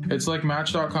communities. It's like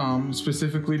Match.com,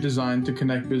 specifically designed to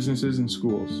connect businesses and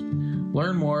schools.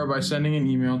 Learn more by sending an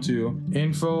email to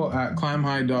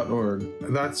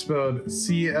info@climbhigh.org. That's spelled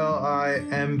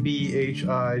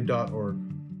CLIMBHI.org.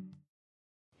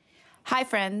 Hi,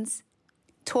 friends.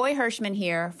 Toy Hirschman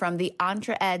here from the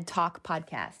EntreEd Talk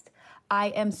podcast. I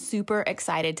am super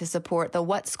excited to support the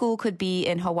What School Could Be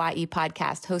in Hawaii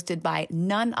podcast, hosted by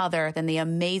none other than the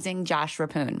amazing Josh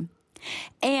Rappoon.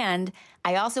 And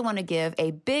I also want to give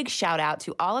a big shout out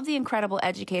to all of the incredible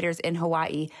educators in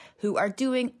Hawaii who are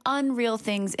doing unreal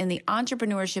things in the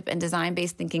entrepreneurship and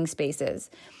design-based thinking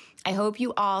spaces. I hope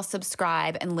you all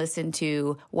subscribe and listen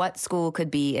to What School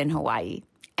Could Be in Hawaii.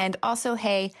 And also,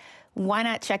 hey, why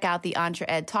not check out the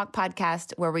EntreEd Talk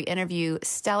podcast, where we interview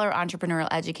stellar entrepreneurial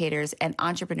educators and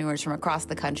entrepreneurs from across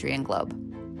the country and globe.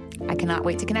 I cannot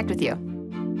wait to connect with you.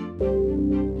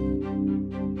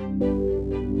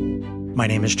 My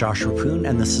name is Josh Rappoon,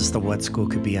 and this is the What School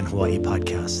Could Be in Hawaii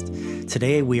podcast.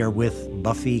 Today, we are with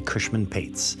Buffy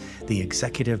Cushman-Pates, the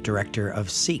Executive Director of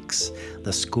SEEKS,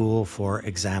 the School for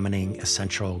Examining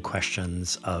Essential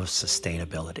Questions of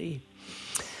Sustainability.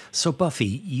 So, Buffy,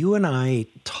 you and I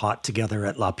taught together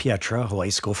at La Pietra,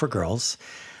 Hawaii School for Girls.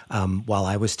 While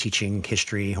I was teaching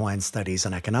history, Hawaiian studies,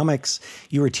 and economics,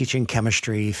 you were teaching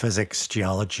chemistry, physics,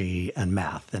 geology, and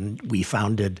math. And we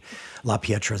founded La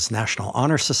Pietra's National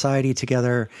Honor Society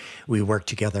together. We worked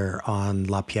together on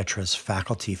La Pietra's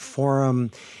faculty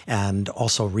forum and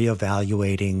also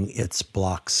reevaluating its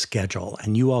block schedule.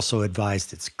 And you also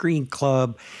advised its Green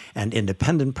Club and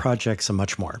independent projects and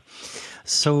much more.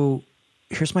 So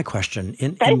here's my question.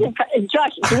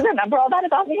 Josh, do you remember all that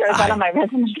about me, or is that on my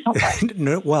resume?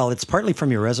 No, well, it's partly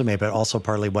from your resume, but also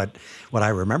partly what I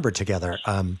remember together.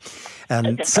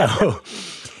 And so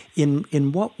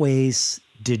in what ways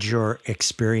did your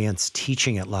experience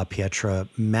teaching at La Pietra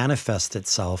manifest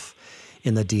itself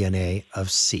in the DNA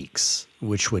of SEEKS,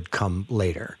 which would come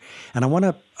later? And I want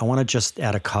to just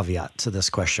add a caveat to this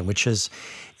question, which is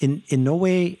in no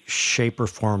way, shape, or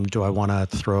form do I want to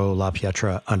throw La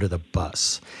Pietra under the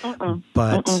bus.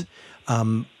 But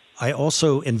I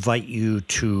also invite you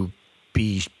to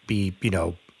be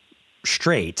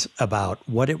straight about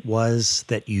what it was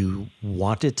that you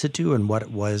wanted to do and what it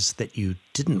was that you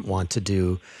didn't want to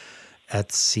do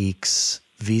at SEEKS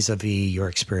vis-a-vis your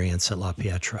experience at La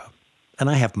Pietra.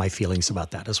 And I have my feelings about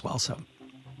that as well. So,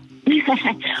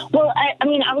 well,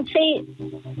 I would say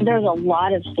there's a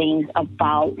lot of things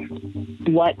about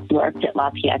what worked at La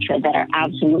Pietra that are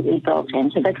absolutely built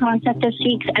into the concept of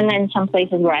SEEKS, and then some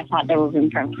places where I thought there was room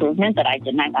for improvement that I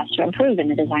did my best to improve in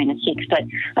the design of SEEKS. But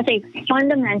I'd say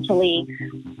fundamentally,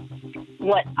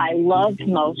 what I loved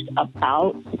most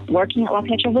about working at La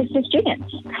Pietra was the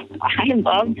students. I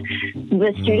loved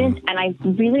the students, and I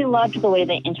really loved the way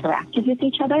they interacted with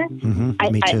each other.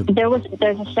 Me too.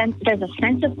 There's a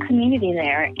sense of community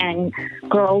there, and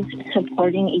girls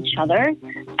supporting each other.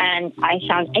 And I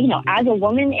found, as a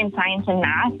woman in science and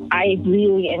math, I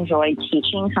really enjoyed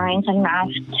teaching science and math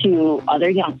to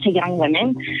young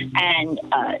women, and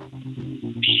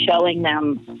showing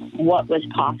them what was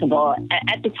possible.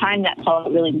 At the time, that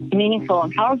felt really meaningful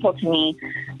and powerful to me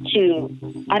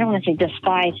to, I don't want to say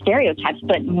despise stereotypes,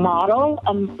 but model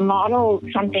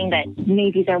something that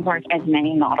maybe there weren't as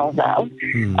many models of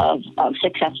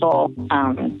successful,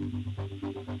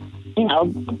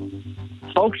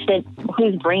 folks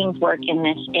whose brains work in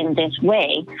this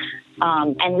way.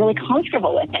 And really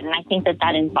comfortable with it. And I think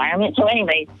that environment, so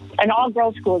anyway, an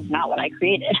all-girls school is not what I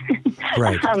created.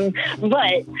 Right.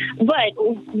 But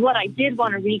what I did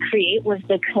want to recreate was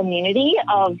the community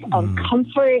of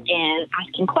comfort and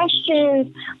asking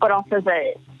questions, but also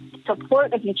the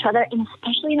support of each other, and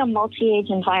especially in a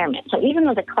multi-age environment. So even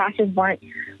though the classes weren't,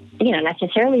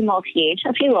 necessarily multi-age,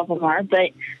 a few of them are, but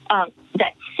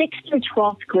that 6th through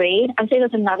 12th grade, I'd say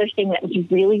that's another thing that was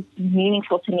really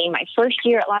meaningful to me. My first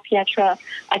year at La Pietra,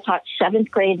 I taught 7th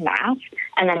grade math,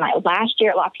 and then my last year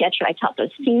at La Pietra, I taught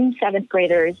those same 7th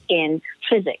graders in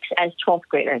physics as 12th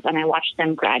graders, and I watched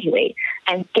them graduate.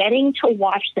 And getting to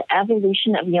watch the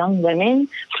evolution of young women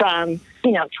from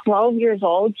 12 years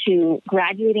old to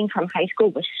graduating from high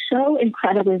school was so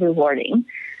incredibly rewarding.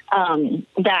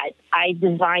 That I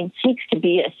designed SEEKS to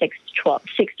be a 6th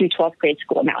through 12th grade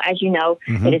school. Now, as you know,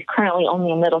 it is currently only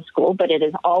a middle school, but it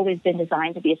has always been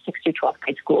designed to be a 6th through 12th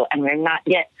grade school, and we're not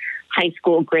yet high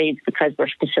school grades because we're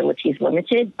facilities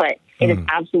limited, but it is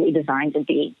absolutely designed to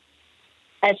be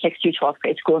a 6th through 12th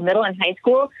grade school, middle and high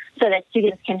school, so that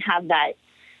students can have that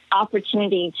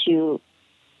opportunity to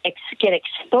get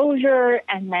exposure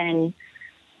and then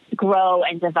grow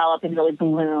and develop and really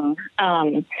bloom.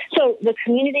 So the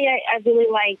community I really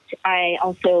liked. I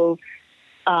also,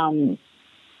 I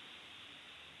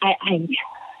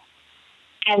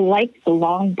liked the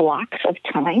long blocks of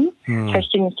time for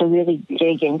students to really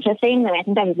dig into things. And I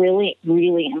think that was really,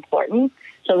 really important.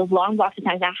 So those long blocks of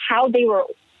time, now how they were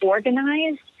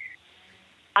organized,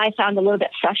 I found a little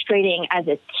bit frustrating as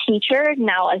a teacher.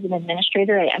 Now, as an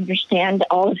administrator, I understand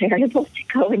all the variables that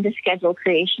go into schedule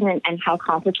creation and how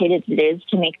complicated it is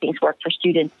to make things work for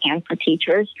students and for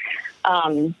teachers.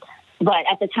 But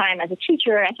at the time, as a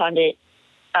teacher, I found it,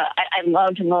 I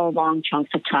loved long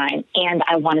chunks of time, and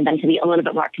I wanted them to be a little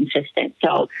bit more consistent.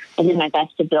 So I did my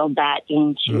best to build that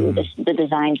into the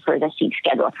design for the SEEK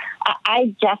schedule.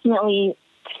 I definitely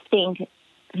think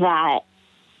that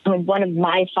one of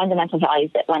my fundamental values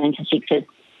that went into SEEKS is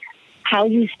how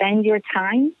you spend your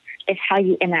time is how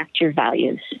you enact your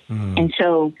values. And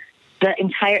so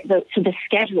the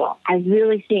schedule, I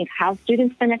really think how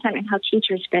students spend their time and how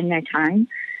teachers spend their time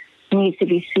needs to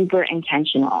be super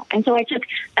intentional. And so I took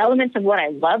elements of what I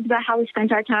loved about how we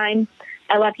spent our time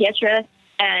at La Pietra,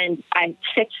 and I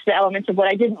fixed the elements of what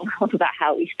I didn't love about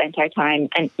how we spent our time.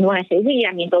 And when I say we,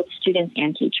 I mean both students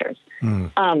and teachers.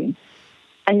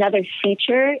 Another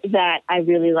feature that I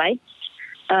really liked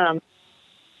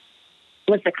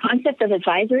was the concept of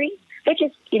advisory, which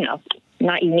is,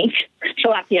 not unique to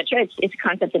La Pietra. It's a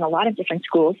concept in a lot of different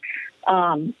schools.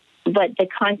 But the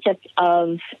concept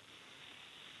of,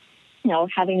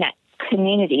 having that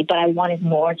community, but I wanted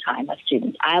more time with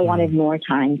students. I wanted more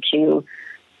time to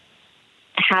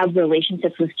have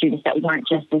relationships with students that weren't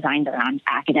just designed around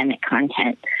academic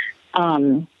content.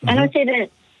 And I would say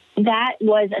that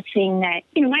was a thing that,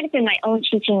 might have been my own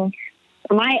teaching,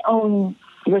 my own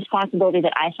responsibility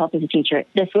that I felt as a teacher.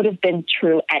 This would have been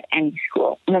true at any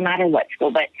school, no matter what school.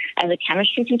 But as a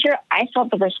chemistry teacher, I felt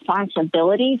the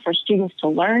responsibility for students to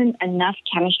learn enough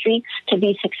chemistry to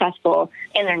be successful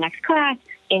in their next class,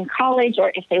 in college,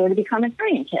 or if they were to become a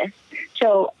scientist.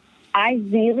 So I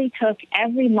really took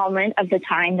every moment of the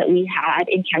time that we had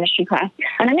in chemistry class,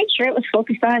 and I made sure it was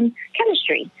focused on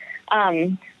chemistry.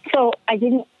 So I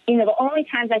didn't, the only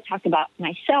times I talked about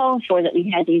myself or that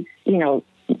we had these,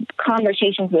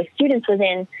 conversations with students was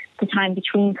in the time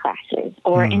between classes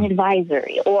or in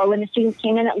advisory or when the students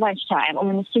came in at lunchtime or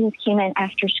when the students came in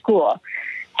after school.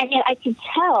 And yet I could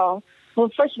tell, well,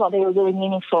 first of all, they were really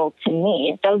meaningful to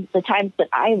me. The times that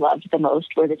I loved the most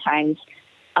were the times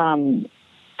when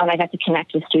I got to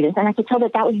connect with students. And I could tell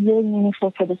that was really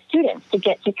meaningful for the students to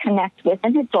get to connect with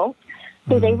an adult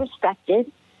who they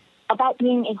respected about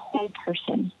being a whole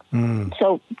person.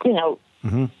 So,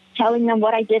 telling them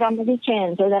what I did on the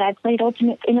weekends or that I played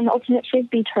in an ultimate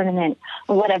frisbee tournament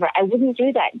or whatever. I wouldn't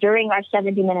do that during our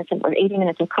 70 minutes or 80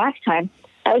 minutes of class time.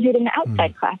 I would do it in the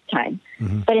outside class time.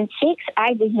 But in SEEKS,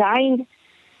 I designed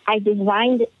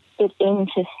it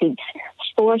into SEEKS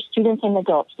for students and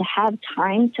adults to have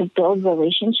time to build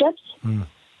relationships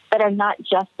that are not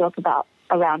just built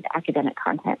around academic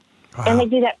content. Wow. And they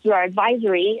do that through our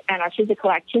advisory and our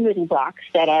physical activity blocks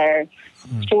that are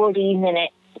 40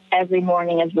 minutes every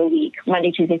morning of the week,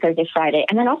 Monday, Tuesday, Thursday, Friday.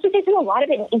 And then also they do a lot of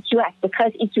it in EQS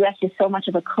because EQS is so much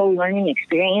of a co-learning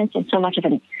experience and so much of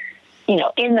an,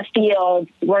 in the field,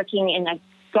 working in a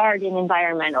garden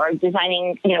environment or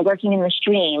designing, working in the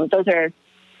stream. Those are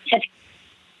such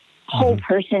whole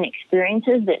person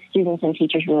experiences that students and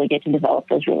teachers really get to develop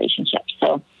those relationships.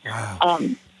 So, wow.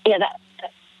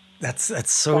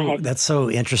 That's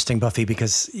so interesting, Buffy,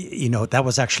 because that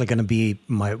was actually going to be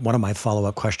one of my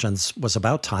follow-up questions was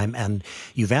about time, and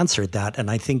you've answered that. And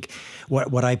I think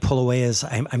what I pull away is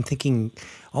I'm thinking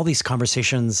all these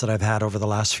conversations that I've had over the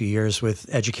last few years with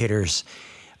educators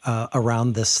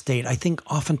around this state, I think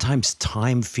oftentimes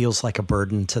time feels like a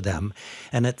burden to them,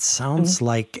 and it sounds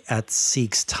like at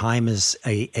SEEKS, time is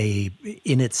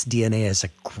in its DNA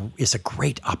is a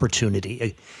great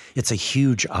opportunity. It's a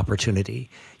huge opportunity.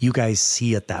 You guys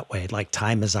see it that way. Like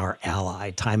time is our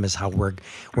ally. Time is how we're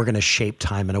going to shape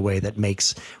time in a way that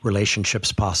makes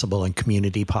relationships possible and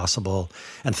community possible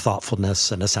and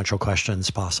thoughtfulness and essential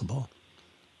questions possible.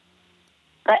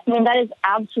 I mean, that is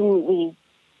absolutely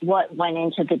what went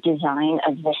into the design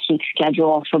of the SEEKS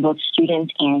schedule for both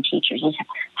students and teachers is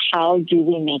how do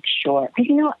we make sure,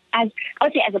 because, I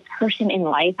would say as a person in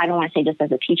life, I don't want to say just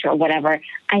as a teacher or whatever,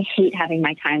 I hate having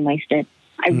my time wasted.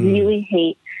 I really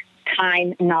hate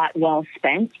time not well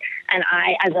spent. And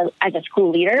I, as a school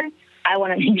leader, I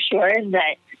want to make sure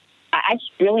that I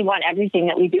just really want everything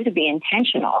that we do to be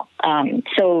intentional.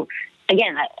 So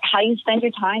again, how you spend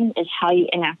your time is how you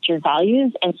enact your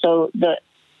values. And so the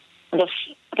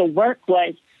work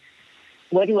was,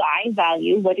 what do I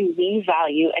value? What do we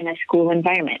value in a school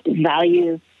environment? We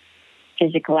value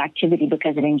physical activity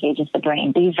because it engages the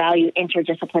brain. We value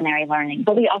interdisciplinary learning,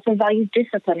 but we also value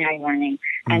disciplinary learning,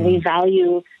 and we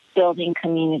value building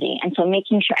community. And so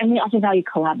making sure, and we also value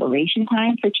collaboration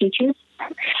time for teachers.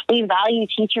 We value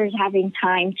teachers having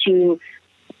time to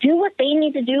do what they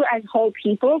need to do as whole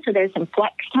people. So there's some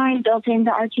flex time built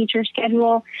into our teacher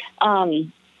schedule.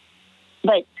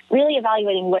 But really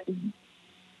evaluating what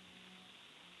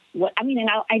I mean, and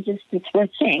it's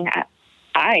worth saying,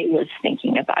 I was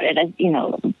thinking about it as,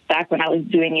 back when I was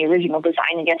doing the original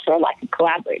design against a lack of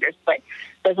collaborators, but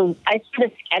the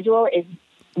schedule is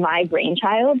my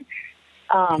brainchild.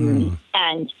 And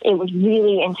it was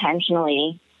really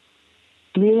intentionally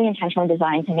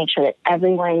designed to make sure that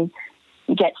everyone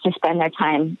gets to spend their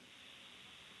time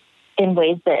in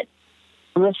ways that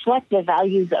reflect the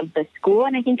values of the school.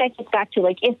 And I think that gets back to,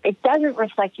 if it doesn't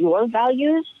reflect your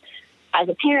values as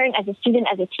a parent, as a student,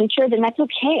 as a teacher, then that's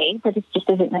okay, but it just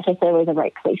isn't necessarily the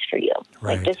right place for you.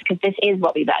 Right. Because this is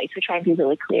what we value. So try and be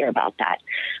really clear about that.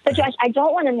 But Josh, I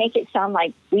don't want to make it sound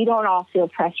like we don't all feel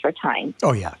pressed for time.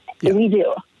 Oh, yeah. We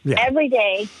do. Yeah. Every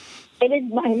day, it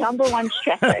is my number one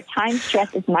stressor. Time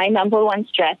stress is my number one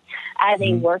stress as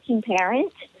a working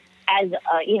parent, as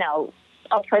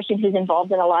a person who's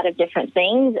involved in a lot of different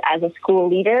things, as a school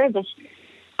leader.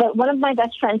 But one of my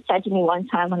best friends said to me one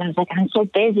time when I was like, I'm so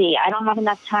busy, I don't have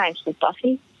enough time. She said,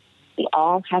 Buffy, we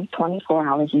all have 24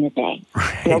 hours in a day.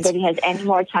 Right. Nobody has any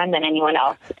more time than anyone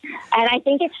else. And I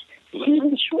think it's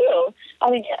true.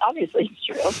 I mean, obviously it's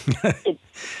true. It's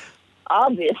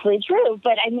obviously true.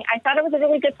 But I thought it was a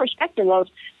really good perspective of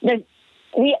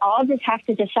we all just have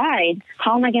to decide,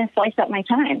 how am I going to slice up my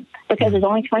time? Because there's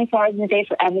only 24 hours in a day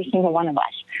for every single one of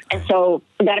us. And so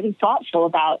we've got to be thoughtful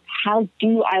about, how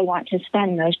do I want to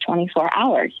spend those 24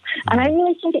 hours? And I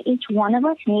really think that each one of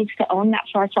us needs to own that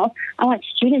for ourselves. I want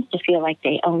students to feel like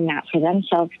they own that for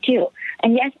themselves too.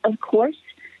 And yes, of course,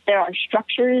 there are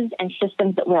structures and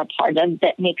systems that we're a part of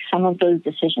that make some of those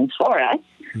decisions for us,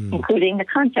 including the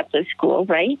concept of school,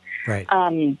 right? Right.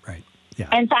 Right. Yeah.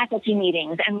 And faculty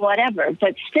meetings and whatever.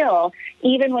 But still,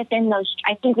 even within those,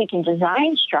 I think we can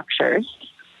design structures,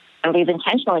 and we've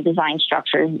intentionally designed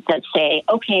structures that say,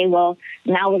 okay, well,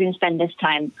 now we're going to spend this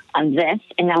time on this,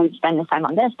 and now we spend this time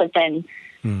on this. But then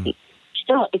it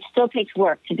still takes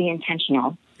work to be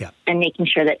intentional and making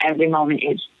sure that every moment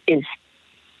is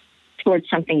towards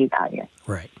something you value.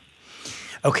 Right.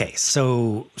 Okay,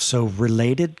 so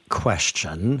related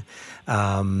question.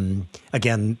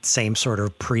 Again, same sort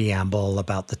of preamble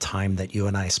about the time that you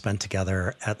and I spent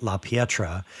together at La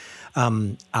Pietra.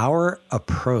 Our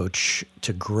approach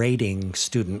to grading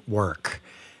student work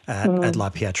at La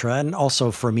Pietra, and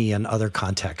also for me in other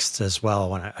contexts as well,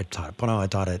 when I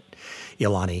taught at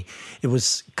Ilani, it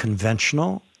was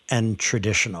conventional and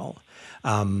traditional.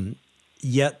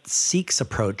 Yet Seek's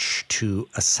approach to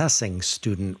assessing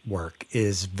student work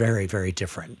is very, very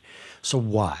different. So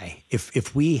why?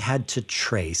 If we had to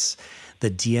trace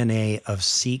the DNA of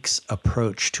Seek's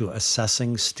approach to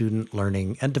assessing student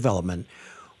learning and development,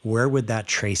 where would that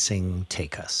tracing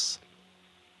take us?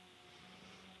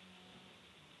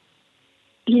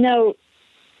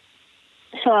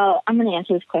 So I'm going to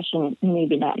answer this question,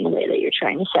 maybe not in the way that you're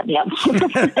trying to set me up.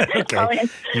 Okay.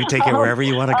 You take it wherever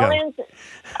you want to go.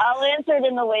 I'll answer it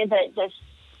in the way that just...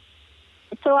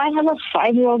 So I have a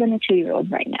 5-year-old and a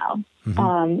 2-year-old right now.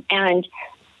 Mm-hmm. And,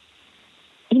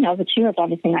 the 2-year-old's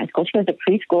obviously not in school. She goes to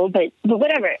preschool, but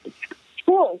whatever.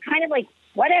 School, kind of like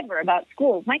whatever about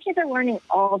school. My kids are learning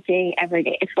all day, every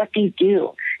day. It's what they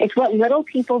do. It's what little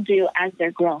people do as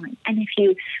they're growing. And if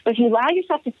you allow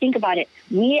yourself to think about it,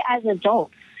 we as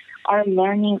adults are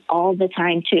learning all the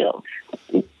time too.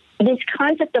 This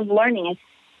concept of learning is,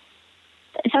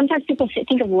 sometimes people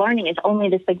think of learning as only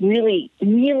this like really,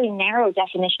 really narrow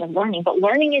definition of learning, but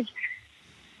learning is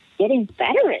getting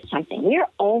better at something. We are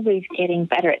always getting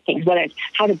better at things, whether it's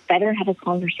how to better have a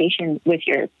conversation with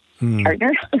your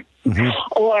partner,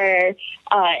 or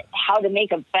how to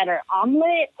make a better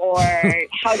omelet, or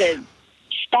how to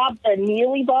stop the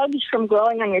mealybugs from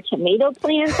growing on your tomato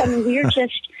plants. I mean, we're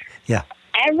just,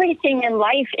 everything in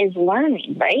life is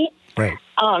learning, right? Right.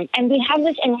 And we have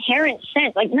this inherent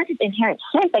sense, like not just inherent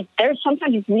sense, like there's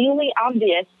sometimes really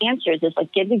obvious answers. It's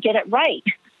like, did we get it right?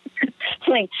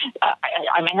 Like,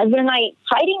 are my husband and I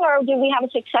fighting, or do we have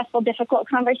a successful, difficult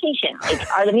conversation? Like,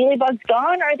 are the mealybugs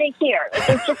gone, or are they here? Like,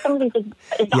 there's just some of these,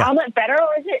 is the omelet better,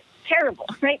 or is it terrible,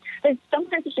 right?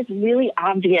 Sometimes it's just really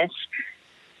obvious,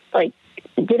 like,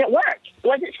 did it work?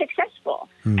 Was it successful?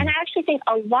 And I actually think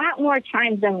a lot more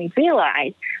times than we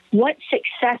realize what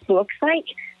success looks like,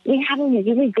 we have a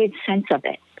really good sense of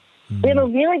it. We have a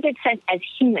really good sense as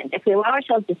humans. If we allow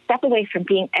ourselves to step away from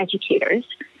being educators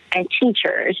and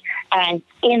teachers and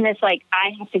in this, like,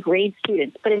 I have to grade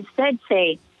students, but instead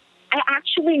say, I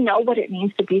actually know what it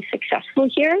means to be successful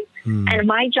here. And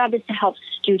my job is to help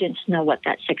students know what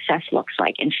that success looks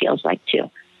like and feels like too.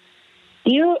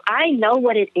 I know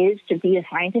what it is to be a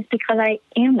scientist because I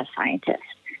am a scientist.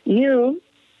 You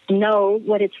know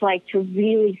what it's like to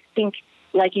really think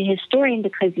like a historian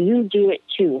because you do it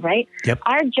too, right? Yep.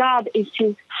 Our job is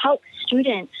to help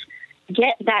students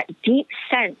get that deep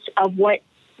sense of what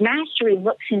mastery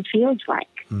looks and feels like.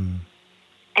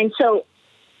 And so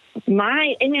this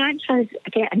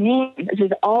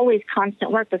is always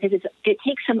constant work because it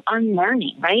takes some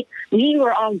unlearning, right? We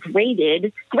were all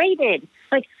graded.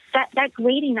 Like that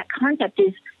grading, that concept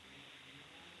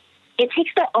it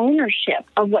takes the ownership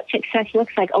of what success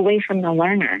looks like away from the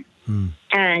learner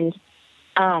and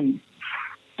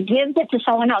gives it to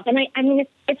someone else. And I mean,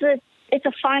 it's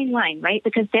a fine line, right?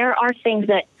 Because there are things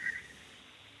that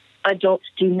adults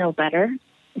do know better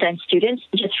than students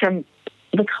just from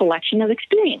the collection of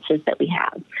experiences that we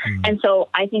have. And so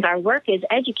I think our work as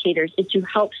educators is to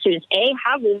help students, A,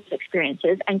 have those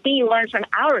experiences, and B, learn from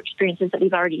our experiences that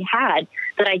we've already had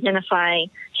that identify,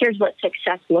 here's what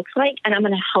success looks like, and I'm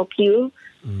going to help you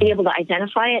be able to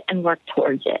identify it and work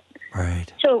towards it.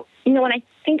 Right. So, when I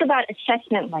think about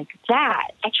assessment like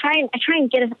that, I try and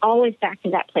get us always back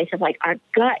to that place of like our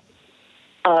gut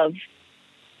of,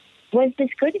 was this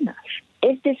good enough?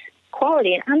 Is this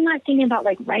quality? And I'm not thinking about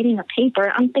like writing a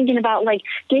paper. I'm thinking about like,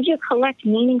 did you collect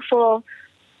meaningful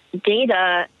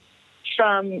data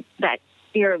from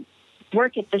your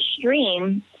work at the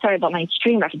stream? Sorry about my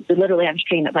stream reference. We literally have a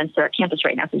stream that runs through our campus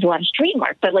right now. So there's a lot of stream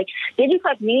work. But like, did you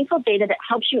collect meaningful data that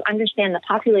helps you understand the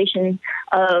population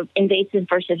of invasive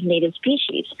versus native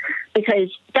species? Because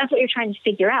that's what you're trying to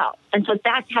figure out. And so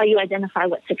that's how you identify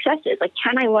what success is. Like,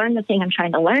 can I learn the thing I'm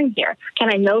trying to learn here? Can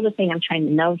I know the thing I'm trying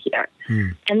to know here?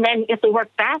 And then you have to work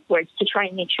backwards to try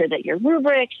and make sure that your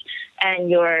rubrics and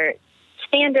your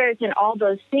standards and all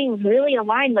those things really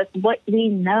align with what we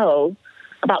know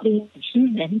about being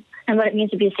human and what it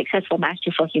means to be a successful,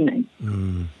 masterful human.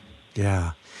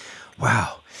 Yeah.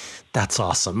 Wow. That's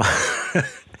awesome.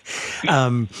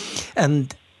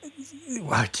 And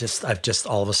I've just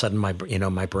all of a sudden my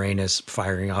brain is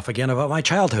firing off again about my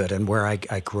childhood and where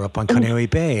I grew up on Kaneohe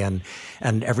Bay, and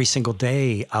every single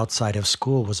day outside of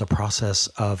school was a process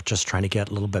of just trying to get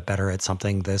a little bit better at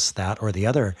something, this, that, or the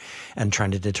other, and trying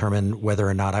to determine whether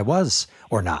or not I was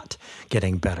or not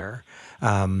getting better.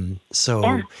 That's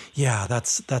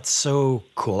so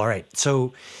cool. All right.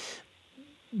 So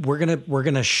we're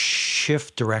gonna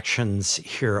shift directions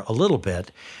here a little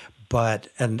bit,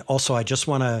 and also I just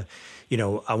want to,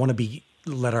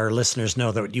 let our listeners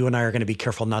know that you and I are going to be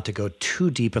careful not to go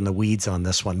too deep in the weeds on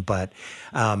this one. But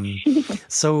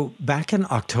so back in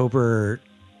October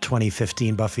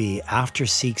 2015, Buffy, after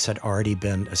Seeks had already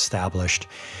been established,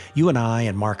 you and I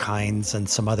and Mark Hines and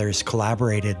some others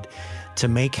collaborated to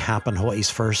make happen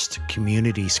Hawaii's first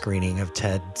community screening of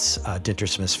Ted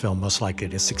Dintersmith's film, Most Likely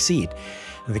to Succeed.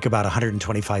 I think about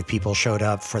 125 people showed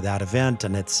up for that event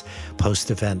and its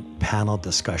post-event panel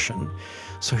discussion.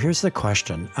 So here's the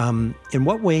question. In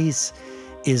what ways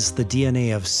is the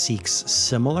DNA of Seeks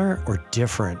similar or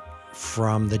different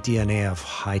from the DNA of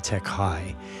High Tech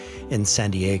High in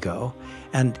San Diego?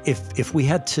 And if we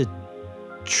had to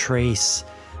trace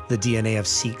the DNA of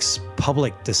Seeks'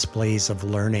 public displays of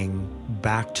learning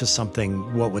back to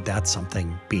something, what would that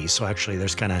something be? So actually,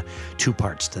 there's kind of two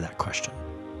parts to that question.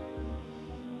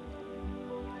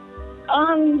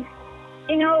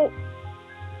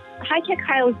 High Tech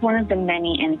High was one of the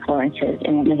many influences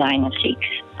in the design of Seeks.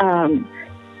 And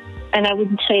I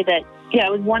would say that,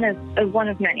 it was one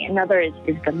of many. Another is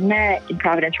the Met in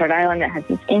Providence, Rhode Island, that has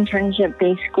this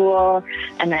internship-based school,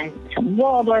 and then some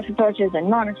Waldorf approaches and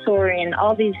Montessori and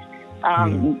all these.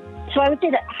 So I would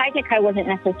say that High Tech High wasn't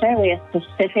necessarily a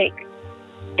specific,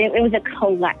 it was a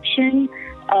collection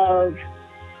of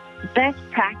best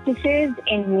practices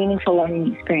in meaningful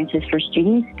learning experiences for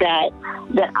students that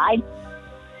I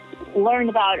learned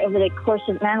about over the course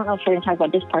of, and I don't know if we're going to talk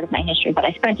about this part of my history, but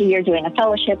I spent a year doing a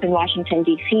fellowship in Washington,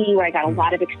 D.C., where I got a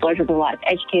lot of exposure to a lot of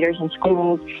educators and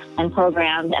schools and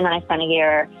programs. And then I spent a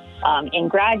year in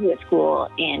graduate school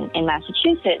in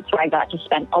Massachusetts, where I got to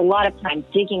spend a lot of time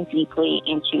digging deeply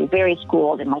into various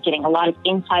schools and getting a lot of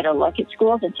insider look at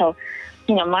schools. And so,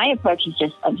 my approach is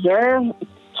just observe,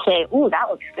 say, ooh, that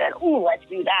looks good. Ooh, let's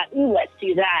do that. Ooh, let's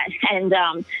do that. And,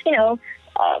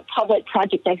 public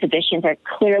project exhibitions are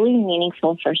clearly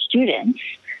meaningful for students.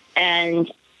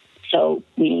 And so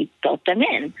we built them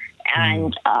in.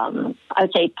 And I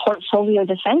would say portfolio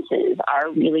defenses are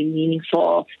really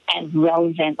meaningful and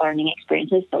relevant learning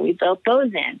experiences. So we built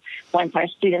those in. Once our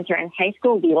students are in high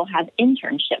school, we will have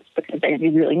internships because they're going to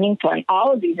be really meaningful. And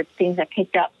all of these are things I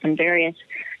picked up from various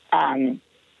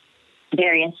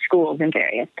schools in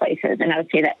various places. And I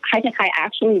would say that High Tech High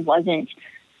actually wasn't,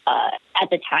 at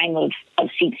the time of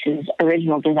Seeks'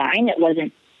 original design, it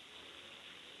wasn't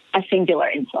a singular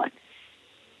influence.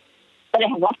 But it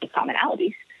had lots of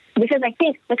commonalities. Because I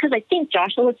think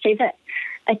Joshua would say that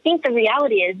I think the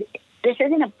reality is this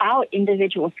isn't about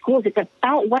individual schools. It's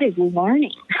about what is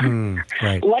learning.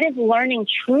 Right. What is learning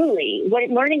truly? What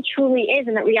learning truly is.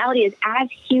 And the reality is, as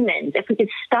humans, if we could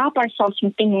stop ourselves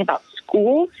from thinking about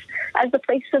schools as the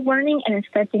place of learning and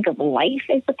instead think of life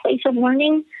as the place of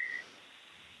learning,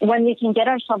 when we can get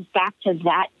ourselves back to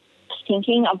that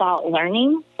thinking about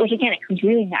learning, which again, it comes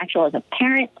really natural as a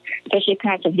parent, especially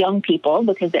parents of young people,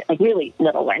 because they're really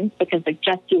little ones, because they're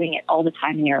just doing it all the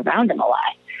time and you're around them a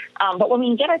lot. But when we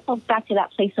can get ourselves back to that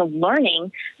place of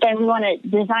learning, then we want to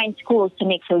design schools to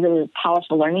make for really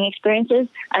powerful learning experiences.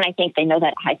 And I think they know that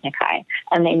at High Tech High,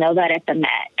 and they know that at the Met,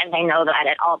 and they know that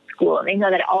at Alt School, and they know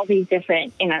that at all these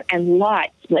different, and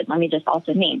lots, but let me just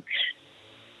also name,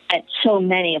 at so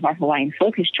many of our Hawaiian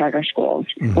focus charter schools,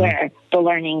 where the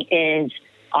learning is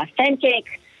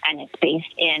authentic and it's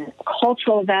based in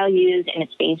cultural values and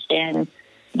it's based in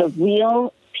the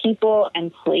real people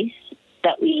and place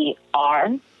that we are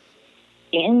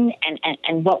in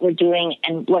and what we're doing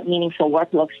and what meaningful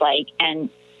work looks like, and,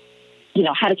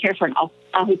 how to care for an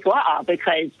ahupua'a,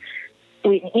 because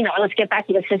let's get back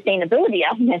to the sustainability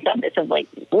element of this, of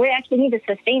we actually need to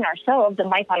sustain ourselves and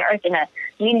life on Earth in a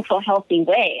meaningful, healthy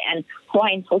way. And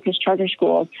Hawaiian focused charter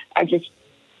schools are just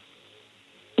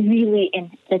really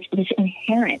it's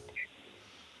inherent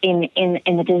in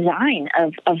the design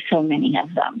of so many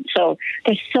of them. So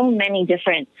there's so many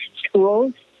different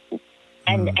schools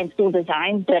and school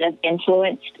designs that have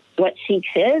influenced what Seeks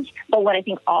is. But what I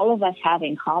think all of us have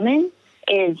in common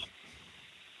is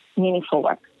meaningful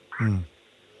work.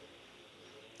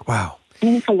 Wow.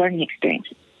 Meaningful learning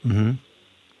experiences. And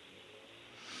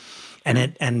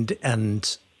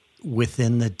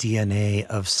within the DNA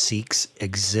of Seeks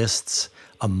exists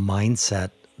a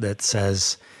mindset that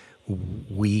says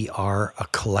we are a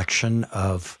collection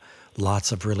of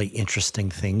lots of really interesting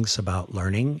things about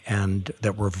learning, and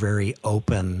that we're very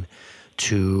open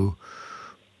to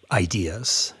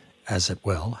ideas, as it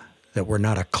will, that we're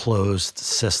not a closed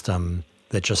system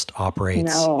that just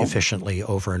operates efficiently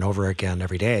over and over again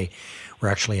every day. We're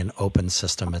actually an open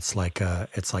system. It's like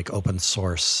open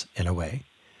source in a way.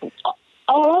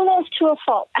 Almost to a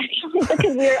fault, actually,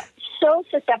 because we're so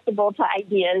susceptible to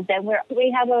ideas, and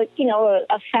we have a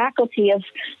faculty of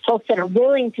folks that are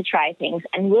willing to try things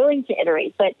and willing to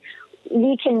iterate, but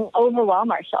we can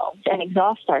overwhelm ourselves and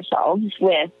exhaust ourselves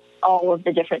with all of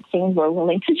the different things we're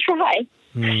willing to try.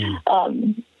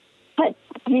 But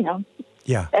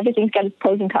everything's got its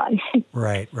pros and cons.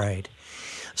 Right.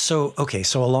 So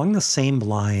along the same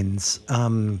lines,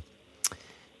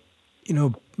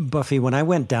 Buffy, when I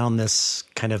went down this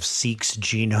kind of Seek's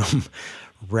genome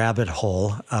rabbit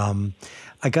hole,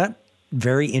 I got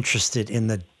very interested in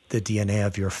the DNA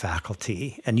of your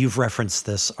faculty. And you've referenced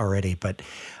this already, but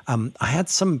I had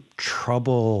some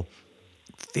trouble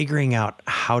figuring out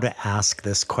how to ask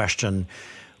this question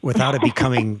without it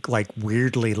becoming like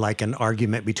weirdly like an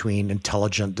argument between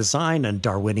intelligent design and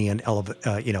Darwinian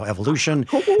evolution,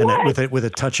 and with a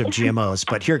touch of GMOs.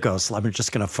 But here goes. I'm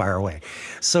just going to fire away.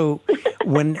 So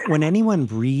when anyone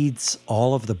reads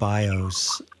all of the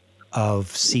bios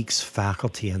of Seek's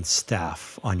faculty and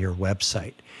staff on your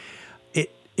website,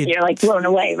 you're like blown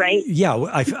away, right? Yeah.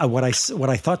 What I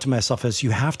thought to myself is you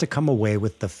have to come away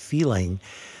with the feeling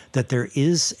that there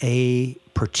is a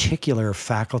particular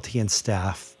faculty and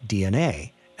staff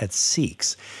DNA at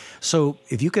Seek's. So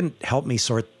if you can help me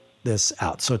sort this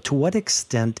out. So to what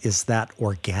extent is that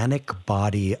organic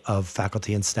body of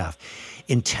faculty and staff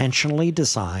intentionally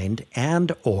designed,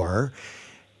 and or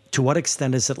to what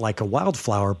extent is it like a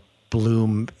wildflower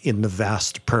bloom in the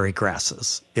vast prairie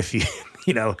grasses? If you,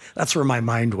 that's where my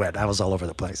mind went. I was all over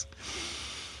the place.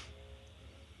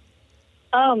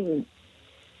 I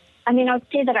would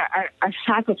say that our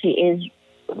faculty is,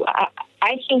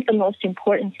 I think the most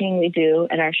important thing we do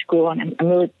at our school, and I'm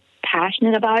really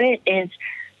passionate about it, is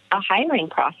a hiring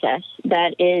process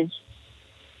that is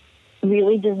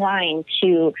really designed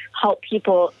to help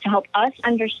us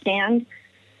understand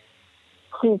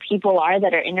who people are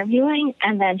that are interviewing,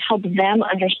 and then help them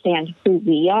understand who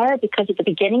we are, because at the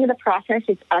beginning of the process,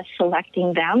 it's us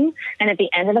selecting them, and at the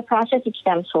end of the process, it's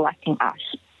them selecting us.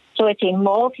 So it's a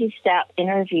multi-step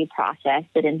interview process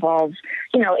that involves,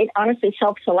 it honestly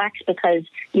self-selects, because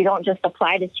you don't just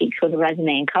apply to Seek's with a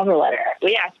resume and cover letter.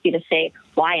 We ask you to say,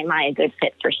 why am I a good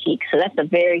fit for Seek's? So that's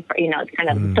it's kind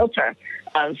of a filter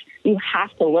of, you have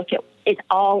to look at, it's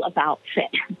all about fit.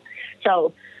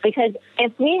 So, because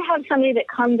if we have somebody that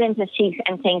comes into Seek's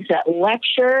and thinks that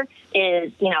lecture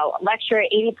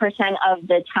 80% of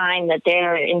the time that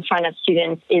they're in front of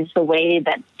students is the way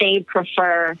that they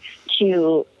prefer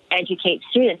to educate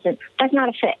students, and that's not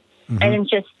a fit. And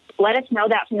just let us know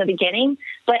that from the beginning.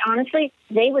 But honestly,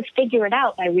 they would figure it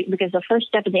out because the first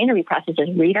step of the interview process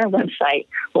is read our website,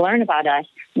 learn about us,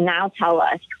 now tell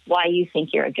us why you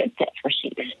think you're a good fit for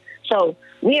Seek's. So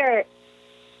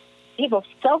people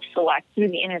self-select through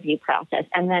the interview process,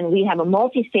 and then we have a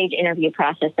multi-stage interview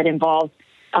process that involves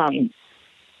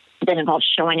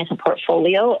showing us a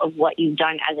portfolio of what you've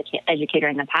done as an educator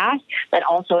in the past. That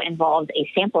also involves a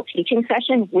sample teaching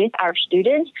session with our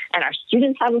students, and our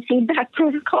students have a feedback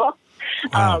protocol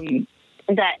that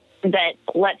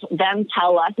lets them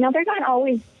tell us. Now, they're not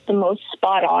always the most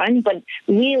spot on, but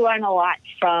we learn a lot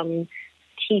from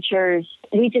teachers.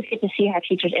 We just get to see how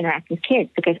teachers interact with kids,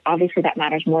 because obviously that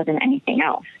matters more than anything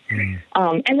else.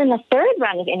 And then the third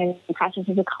round of interview process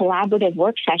is a collaborative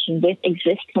work session with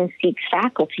existing Seek's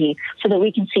faculty, so that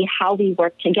we can see how we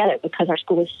work together, because our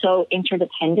school is so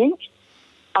interdependent.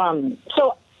 The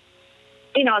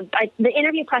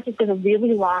interview process goes a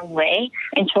really long way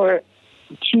to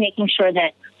making sure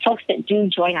that folks that do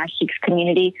join our Seek's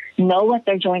community know what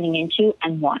they're joining into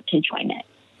and want to join it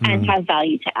and have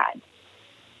value to add.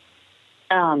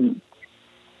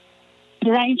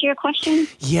 Did that answer your question?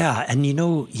 Yeah. And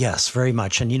yes, very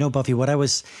much. And Buffy, what I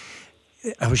was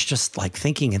just like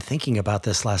thinking about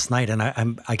this last night. And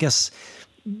I guess,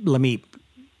 let me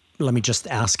just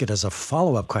ask it as a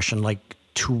follow-up question, like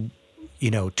to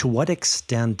what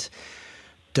extent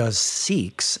does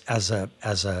Seek's as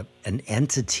an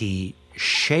entity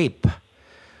shape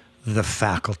the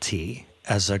faculty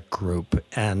as a group,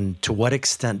 and to what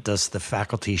extent does the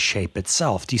faculty shape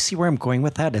itself? Do you see where I'm going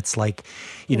with that? It's like,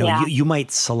 you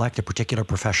might select a particular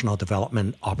professional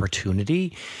development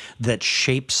opportunity that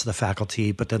shapes the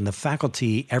faculty, but then the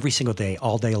faculty every single day,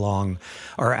 all day long,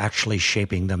 are actually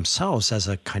shaping themselves as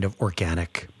a kind of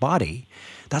organic body.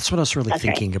 That's what I was really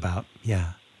thinking about.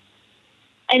 Yeah.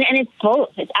 And it's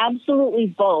both. It's absolutely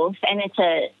both. And it's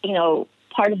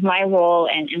part of my role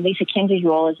and Lisa Kinsey's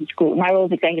role as my role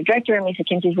as executive director and Lisa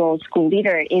Kinsey's role as school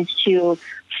leader is to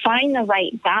find the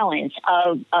right balance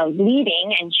of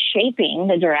leading and shaping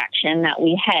the direction that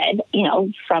we head,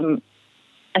 from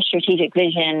a strategic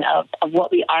vision of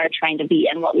what we are trying to be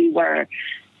and what we were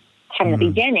from the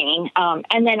beginning,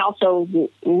 and then also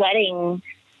letting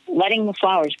the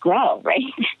flowers grow, right?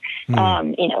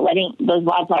 Letting those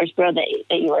wildflowers grow that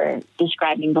you were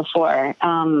describing before.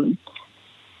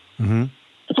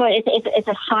 So it's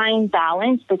a fine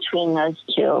balance between those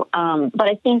two. But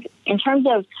I think in terms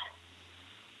of,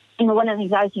 one of the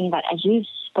things I was thinking about as you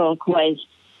spoke was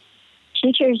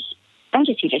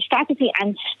faculty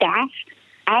and staff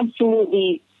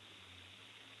absolutely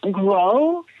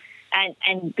grow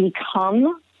and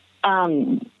become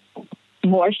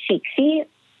more SEEKSy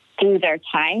through their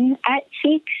time at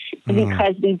SEEKS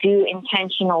because we do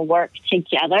intentional work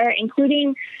together,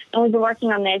 including, and we've been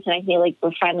working on this, and I feel like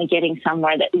we're finally getting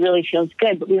somewhere that really feels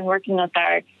good, but we've been working with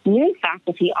our new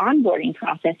faculty onboarding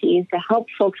processes to help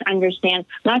folks understand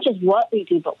not just what we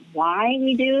do, but why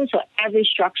we do. So every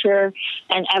structure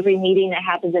and every meeting that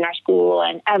happens in our school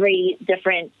and every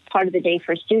different part of the day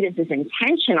for students is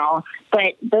intentional,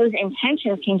 but those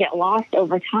intentions can get lost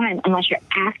over time unless you're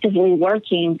actively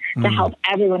working to help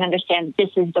everyone understand this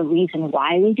is the reason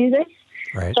why we do this.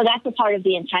 Right. So that's a part of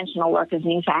the intentional work of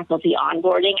new faculty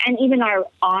onboarding, and even our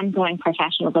ongoing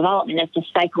professional development is to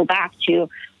cycle back to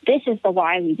this is the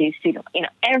why we do student.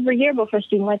 Every year before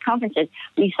student-led conferences,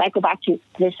 we cycle back to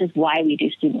this is why we do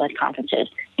student-led conferences.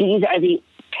 These are the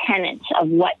tenets of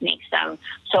what makes them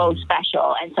so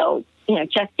special. And so,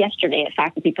 just yesterday at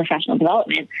Faculty Professional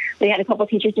Development, we had a couple of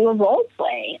teachers do a role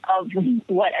play of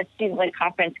what a student-led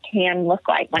conference can look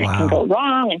like when it can go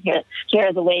wrong, and here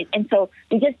are the ways. And so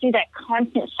we just do that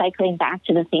constant cycling back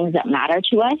to the things that matter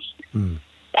to us.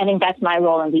 I think that's my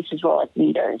role and Lisa's role as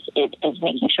leaders is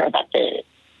making sure that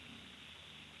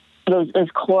those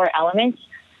core elements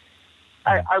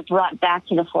are brought back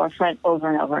to the forefront over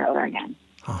and over and over again.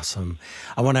 Awesome.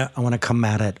 I want to come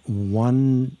at it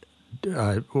one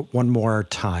more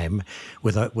time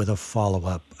with a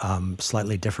follow-up,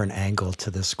 slightly different angle to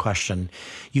this question.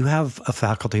 You have a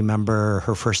faculty member,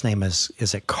 her first name is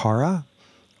it Kara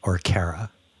or Kara?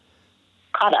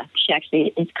 Kara. She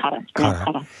actually is Kara.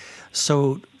 Kara.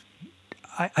 So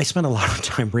I spent a lot of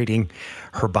time reading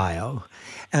her bio,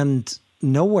 and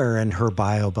nowhere in her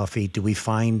bio, Buffy, do we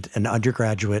find an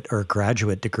undergraduate or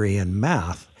graduate degree in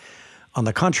math. On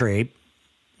the contrary,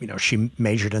 she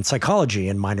majored in psychology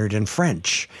and minored in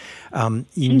French. And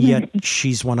yet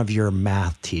she's one of your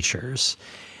math teachers.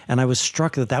 And I was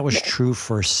struck that was true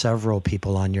for several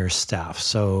people on your staff.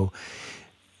 So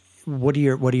what are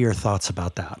your thoughts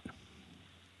about that?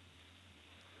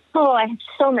 Oh, I have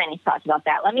so many thoughts about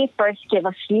that. Let me first give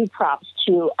a few props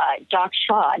to Doc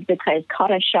Shad, because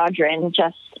Kata Shadrin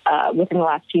just within the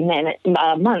last few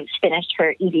months finished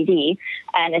her EDD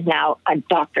and is now a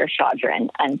Dr. Shadrin,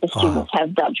 and the students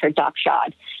have dubbed her Doc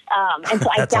Shad. And so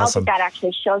I doubt awesome. that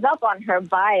actually shows up on her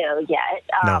bio yet.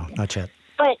 No, not yet.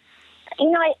 But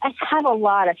I have a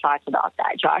lot of thoughts about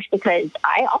that, Josh, because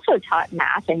I also taught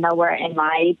math, and nowhere in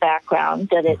my background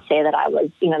did it say that I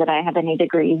was, that I have any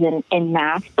degrees in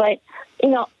math. But,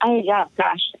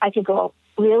 I could go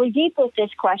really deep with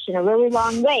this question a really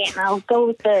long way, and I'll go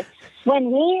with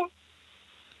when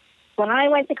I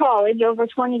went to college over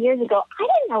 20 years ago, I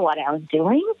didn't know what I was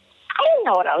doing. I didn't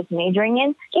know what I was majoring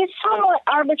in. You somewhat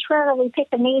arbitrarily pick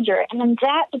a major, and then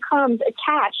that becomes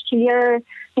attached to your,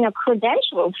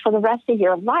 credentials for the rest of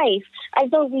your life,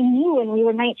 as though we knew when we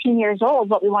were 19 years old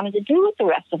what we wanted to do with the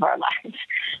rest of our lives.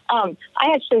 I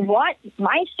actually want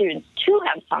my students to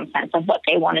have some sense of what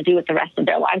they want to do with the rest of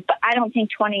their lives, but I don't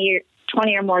think 20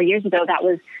 or more years ago that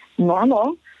was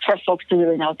normal for folks to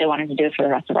really know what they wanted to do for the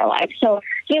rest of our lives. So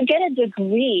you get a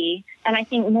degree, and I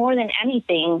think more than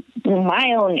anything,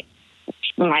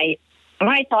 my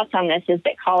thoughts on this is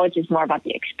that college is more about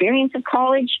the experience of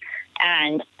college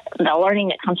and the learning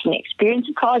that comes from the experience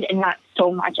of college, and not so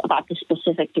much about the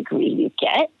specific degree you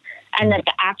get, and that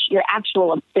your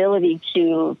actual ability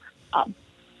to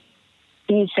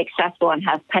be successful and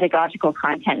have pedagogical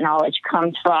content knowledge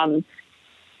comes from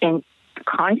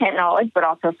content knowledge, but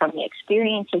also from the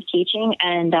experience of teaching.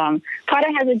 And Kata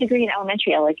has a degree in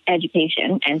elementary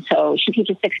education, and so she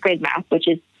teaches 6th grade math, which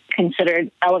is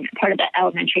considered part of the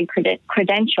elementary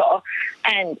credential.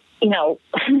 And,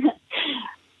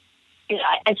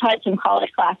 I taught some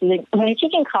college classes. And when you're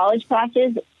teaching college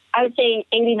classes, I would say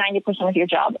 80-90% of your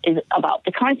job is about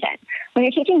the content. When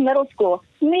you're teaching middle school,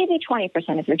 maybe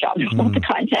 20% of your job is about the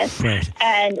content. Right.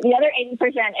 And the other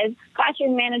 80% is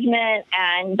classroom management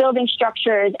and building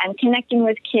structures and connecting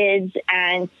with kids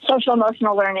and social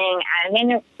emotional learning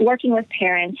and working with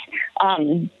parents.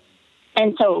 And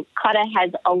so Kata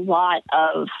has a lot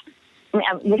of,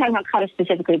 we're talking about Kata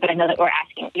specifically, but I know that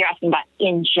you're asking about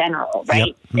in general,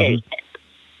 right? Yep. Mm-hmm.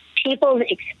 People's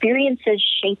experiences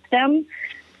shape them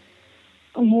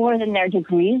more than their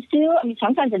degrees do. I mean,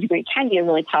 sometimes a degree can be a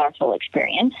really powerful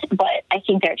experience, but I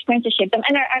think their experiences shape them.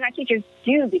 And our teachers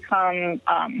do become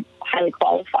highly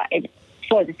qualified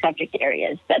for the subject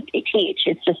areas that they teach.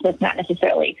 It's just that's not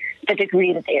necessarily the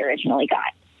degree that they originally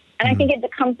got. And I think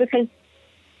it comes because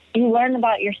you learn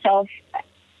about yourself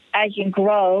as you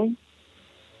grow,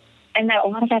 and that a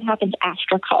lot of that happens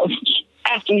after college,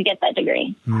 after you get that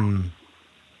degree.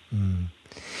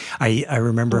 I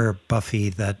remember, Buffy,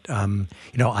 that,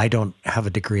 I don't have a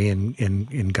degree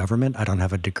in government. I don't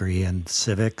have a degree in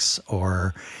civics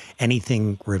or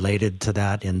anything related to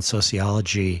that in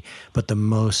sociology. But the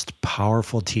most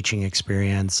powerful teaching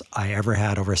experience I ever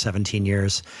had over 17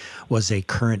 years was a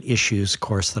current issues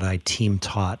course that I team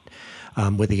taught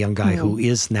with a young guy who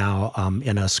is now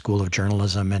in a school of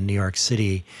journalism in New York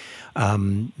City.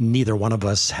 Neither one of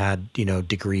us had,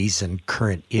 degrees in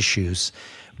current issues.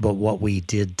 But what we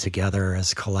did together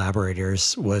as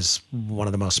collaborators was one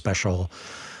of the most special,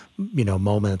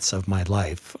 moments of my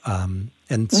life.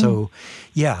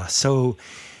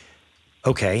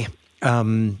 Okay.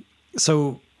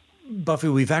 So, Buffy,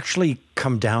 we've actually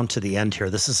come down to the end here.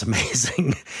 This is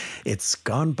amazing. It's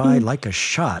gone by like a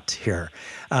shot here.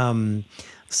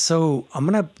 So I'm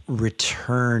going to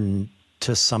return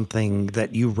to something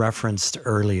that you referenced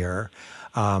earlier,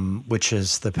 which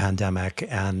is the pandemic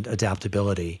and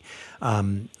adaptability.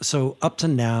 So up to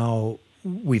now,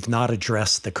 we've not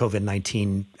addressed the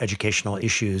COVID-19 educational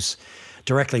issues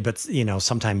directly, but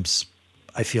sometimes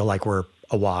I feel like we're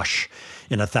awash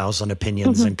in 1,000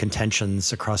 opinions and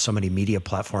contentions across so many media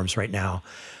platforms right now.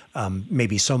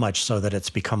 Maybe so much so that it's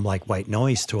become like white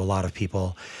noise to a lot of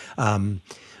people.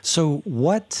 So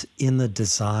what in the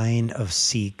design of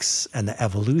SEEKS and the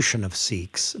evolution of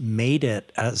SEEKS made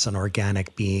it as an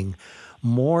organic being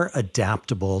more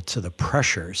adaptable to the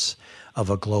pressures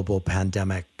of a global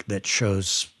pandemic that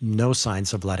shows no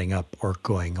signs of letting up or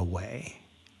going away?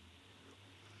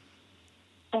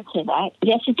 Okay,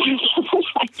 yes, it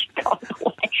does go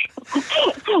away.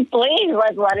 Please,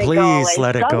 let's let it go away. Please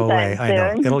let it go away. I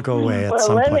know. It'll go away at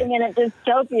some point. We're living in a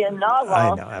dystopian novel.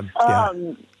 I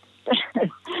know.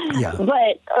 Yeah.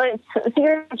 But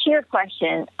to your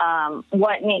question,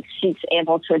 what makes SEEKS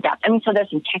able to adapt? I mean, so there's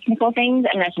some technical things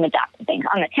and there's some adaptive things.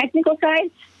 On the technical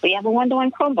side, we have a one-to-one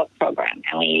Chromebook program,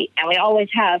 and we always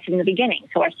have from the beginning.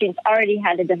 So our students already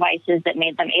had the devices that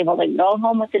made them able to go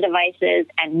home with the devices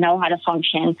and know how to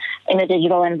function in a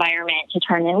digital environment to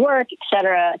turn in work, et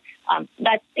cetera.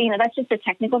 That's just a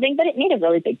technical thing, but it made a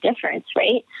really big difference,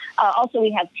 right? Also,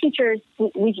 we have teachers.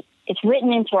 It's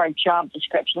written into our job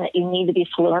description that you need to be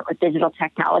fluent with digital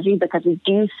technology because we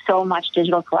do so much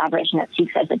digital collaboration at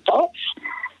SEEKS as adults.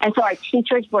 And so our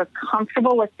teachers were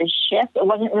comfortable with the shift. It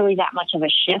wasn't really that much of a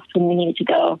shift when we needed to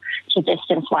go to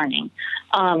distance learning.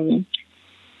 Other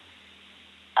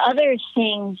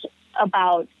things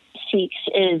about SEEKS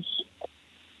is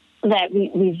that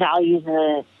we value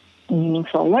the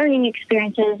meaningful learning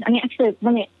experiences. I mean, actually,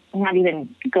 let me not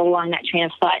even go along that train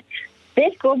of thought.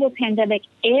 This global pandemic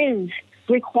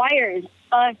requires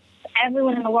us,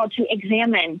 everyone in the world, to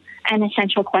examine an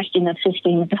essential question of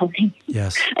sustainability.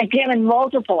 Yes. Examine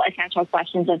multiple essential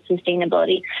questions of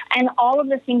sustainability and all of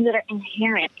the things that are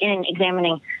inherent in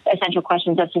examining essential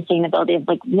questions of sustainability.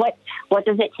 Like what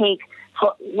does it take?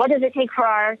 What does it take for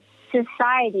our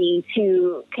society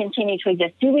to continue to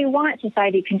exist? Do we want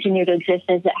society to continue to exist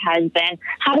as it has been?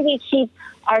 How do we keep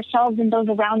ourselves and those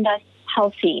around us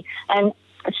healthy? And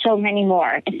so many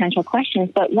more essential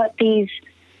questions. But what do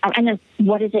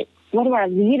our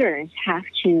leaders have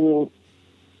to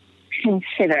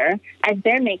consider as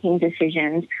they're making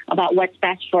decisions about what's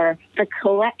best for the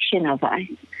collection of us,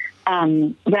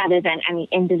 rather than any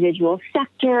individual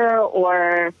sector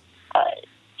or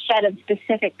set of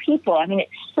specific people? I mean,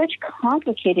 it's such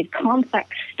complicated, complex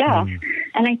stuff.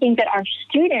 And I think that our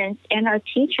students and our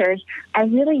teachers are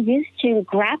really used to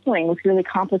grappling with really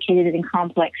complicated and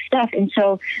complex stuff. And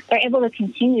so they're able to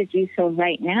continue to do so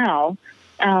right now.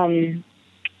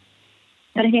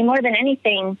 But I think more than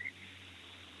anything,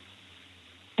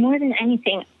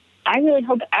 I really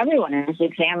hope everyone is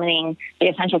examining the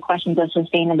essential questions of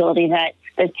sustainability that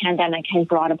this pandemic has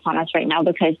brought upon us right now,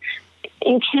 because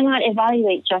you cannot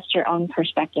evaluate just your own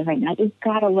perspective right now. You've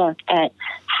got to look at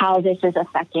how this is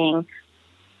affecting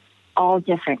all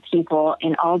different people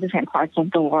in all different parts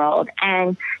of the world.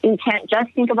 And you can't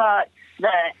just think about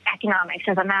the economics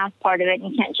or the math part of it.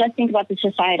 You can't just think about the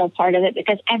societal part of it,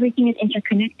 because everything is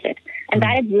interconnected. And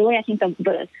that is really, I think,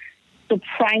 the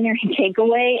primary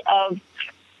takeaway of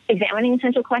examining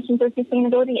essential questions of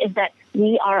sustainability is that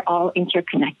we are all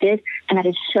interconnected, and that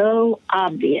is so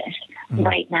obvious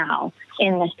right now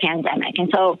in this pandemic. And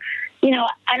so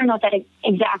I don't know if that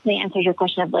exactly answers your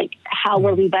question of like, how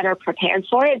were we better prepared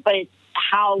for it, but it's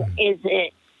how is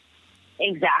it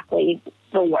exactly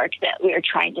the work that we were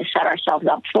trying to set ourselves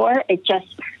up for? It just,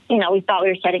 we thought we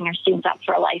were setting our students up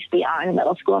for a life beyond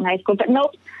middle school and high school, but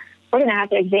nope, we're going to have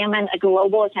to examine a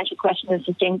global essential question of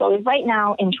sustainability right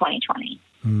now in 2020.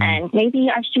 And maybe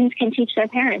our students can teach their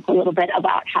parents a little bit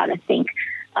about how to think.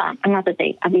 Not that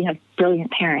we have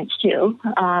brilliant parents too,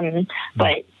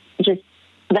 but just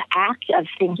the act of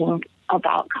thinking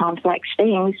about complex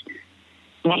things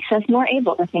makes us more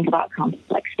able to think about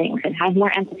complex things and have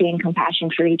more empathy and compassion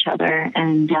for each other.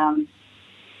 And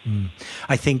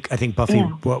I think Buffy,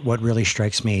 what really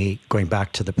strikes me, going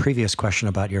back to the previous question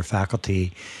about your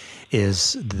faculty,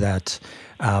 is that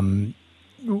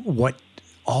what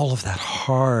all of that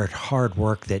hard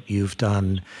work that you've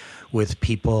done with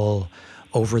people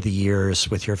over the years,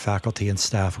 with your faculty and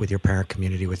staff, with your parent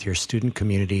community, with your student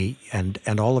community, and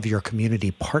all of your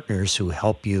community partners who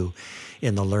help you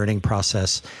in the learning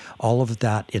process, all of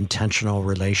that intentional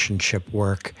relationship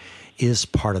work is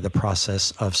part of the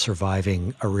process of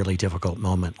surviving a really difficult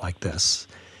moment like this.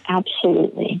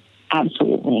 Absolutely.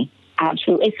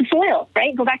 It's the soil,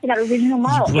 right? Go back to that original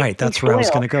model. Right, that's where I was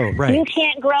going to go. Right. You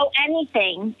can't grow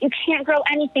anything. If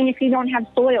you don't have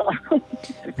soil.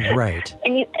 Right.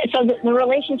 And so the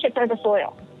relationships are the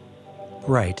soil.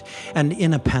 Right. And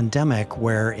in a pandemic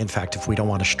where, in fact, if we don't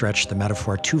want to stretch the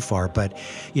metaphor too far, but,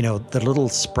 the little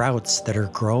sprouts that are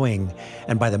growing,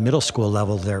 and by the middle school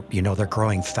level, they're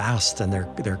growing fast and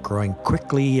they're growing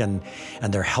quickly and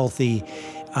they're healthy.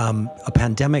 A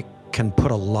pandemic can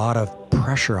put a lot of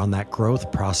pressure on that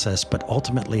growth process, but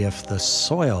ultimately if the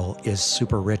soil is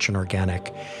super rich and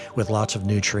organic with lots of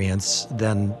nutrients,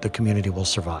 then the community will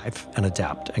survive and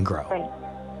adapt and grow.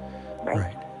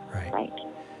 Right.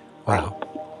 Wow.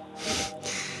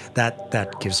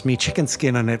 That gives me chicken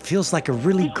skin, and it feels like a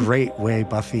really great way,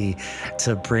 Buffy,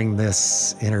 to bring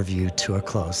this interview to a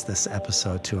close, this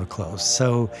episode to a close.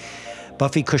 So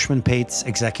Buffy Cushman-Pates,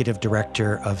 Executive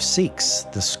Director of SEEKS,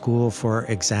 the School for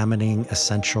Examining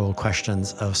Essential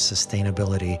Questions of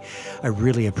Sustainability. I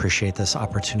really appreciate this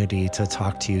opportunity to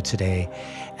talk to you today,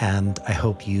 and I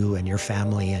hope you and your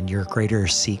family and your greater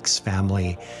SEEKS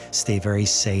family stay very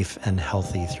safe and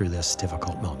healthy through this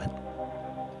difficult moment.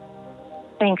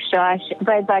 Thanks, Josh.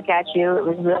 Right back at you. It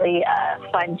was really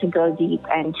fun to go deep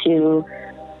and to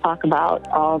talk about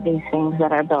all these things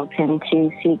that are built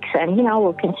into SEEKS. And,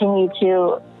 we'll continue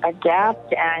to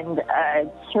adapt and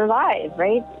survive,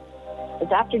 right?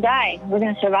 Adapt or die. We're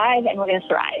going to survive, and we're going to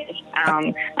thrive.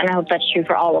 And I hope that's true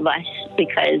for all of us,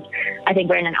 because I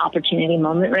think we're in an opportunity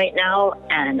moment right now,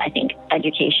 and I think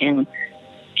education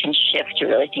can shift to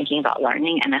really thinking about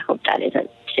learning, and I hope that is a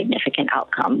significant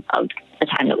outcome of the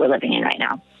time that we're living in right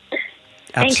now.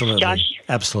 Absolutely. Thanks, Josh.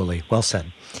 Absolutely. Well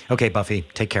said. Okay, Buffy,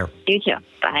 take care. You too.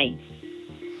 Bye.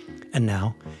 And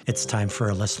now it's time for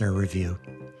a listener review.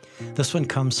 This one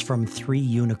comes from 3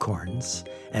 Unicorns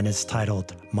and is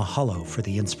titled Mahalo for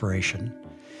the Inspiration.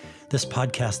 This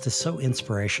podcast is so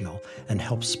inspirational and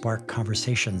helps spark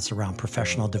conversations around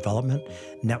professional development,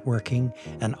 networking,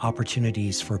 and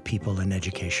opportunities for people in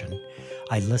education.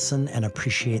 I listen and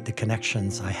appreciate the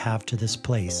connections I have to this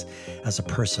place as a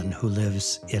person who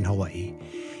lives in Hawaii.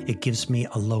 It gives me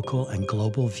a local and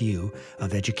global view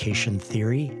of education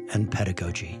theory and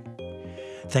pedagogy.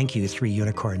 Thank you, 3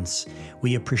 Unicorns.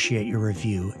 We appreciate your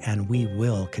review, and we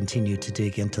will continue to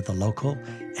dig into the local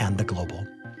and the global.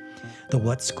 The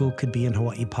What School Could Be in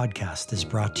Hawaii podcast is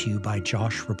brought to you by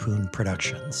Josh Rapoon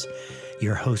Productions.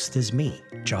 Your host is me,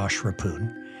 Josh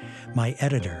Rapoon. My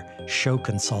editor, show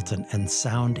consultant, and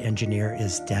sound engineer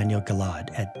is Daniel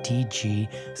Gilad at DG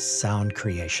Sound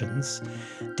Creations.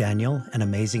 Daniel, an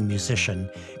amazing musician,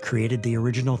 created the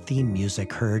original theme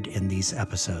music heard in these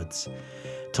episodes.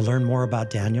 To learn more about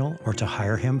Daniel or to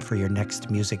hire him for your next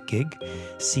music gig,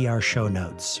 see our show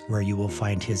notes, where you will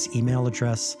find his email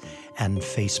address and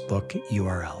Facebook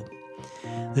URL.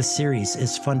 This series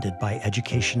is funded by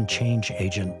education change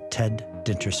agent Ted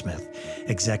Dintersmith,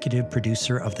 executive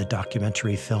producer of the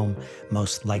documentary film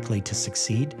Most Likely to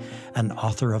Succeed, and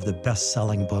author of the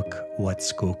best-selling book What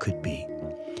School Could Be.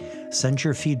 Send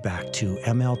your feedback to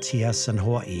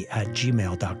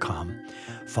mltsinhawaii@gmail.com.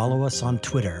 Follow us on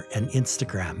Twitter and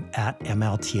Instagram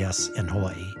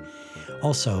 @MLTSinHawaii.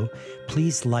 Also,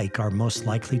 please like our Most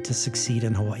Likely to Succeed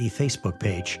in Hawaii Facebook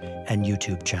page and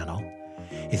YouTube channel.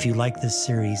 If you like this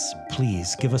series,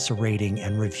 please give us a rating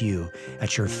and review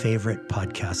at your favorite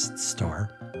podcast store.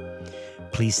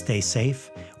 Please stay safe,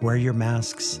 wear your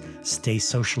masks, stay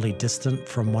socially distant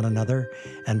from one another,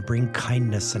 and bring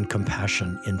kindness and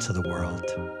compassion into the world.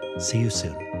 See you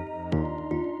soon.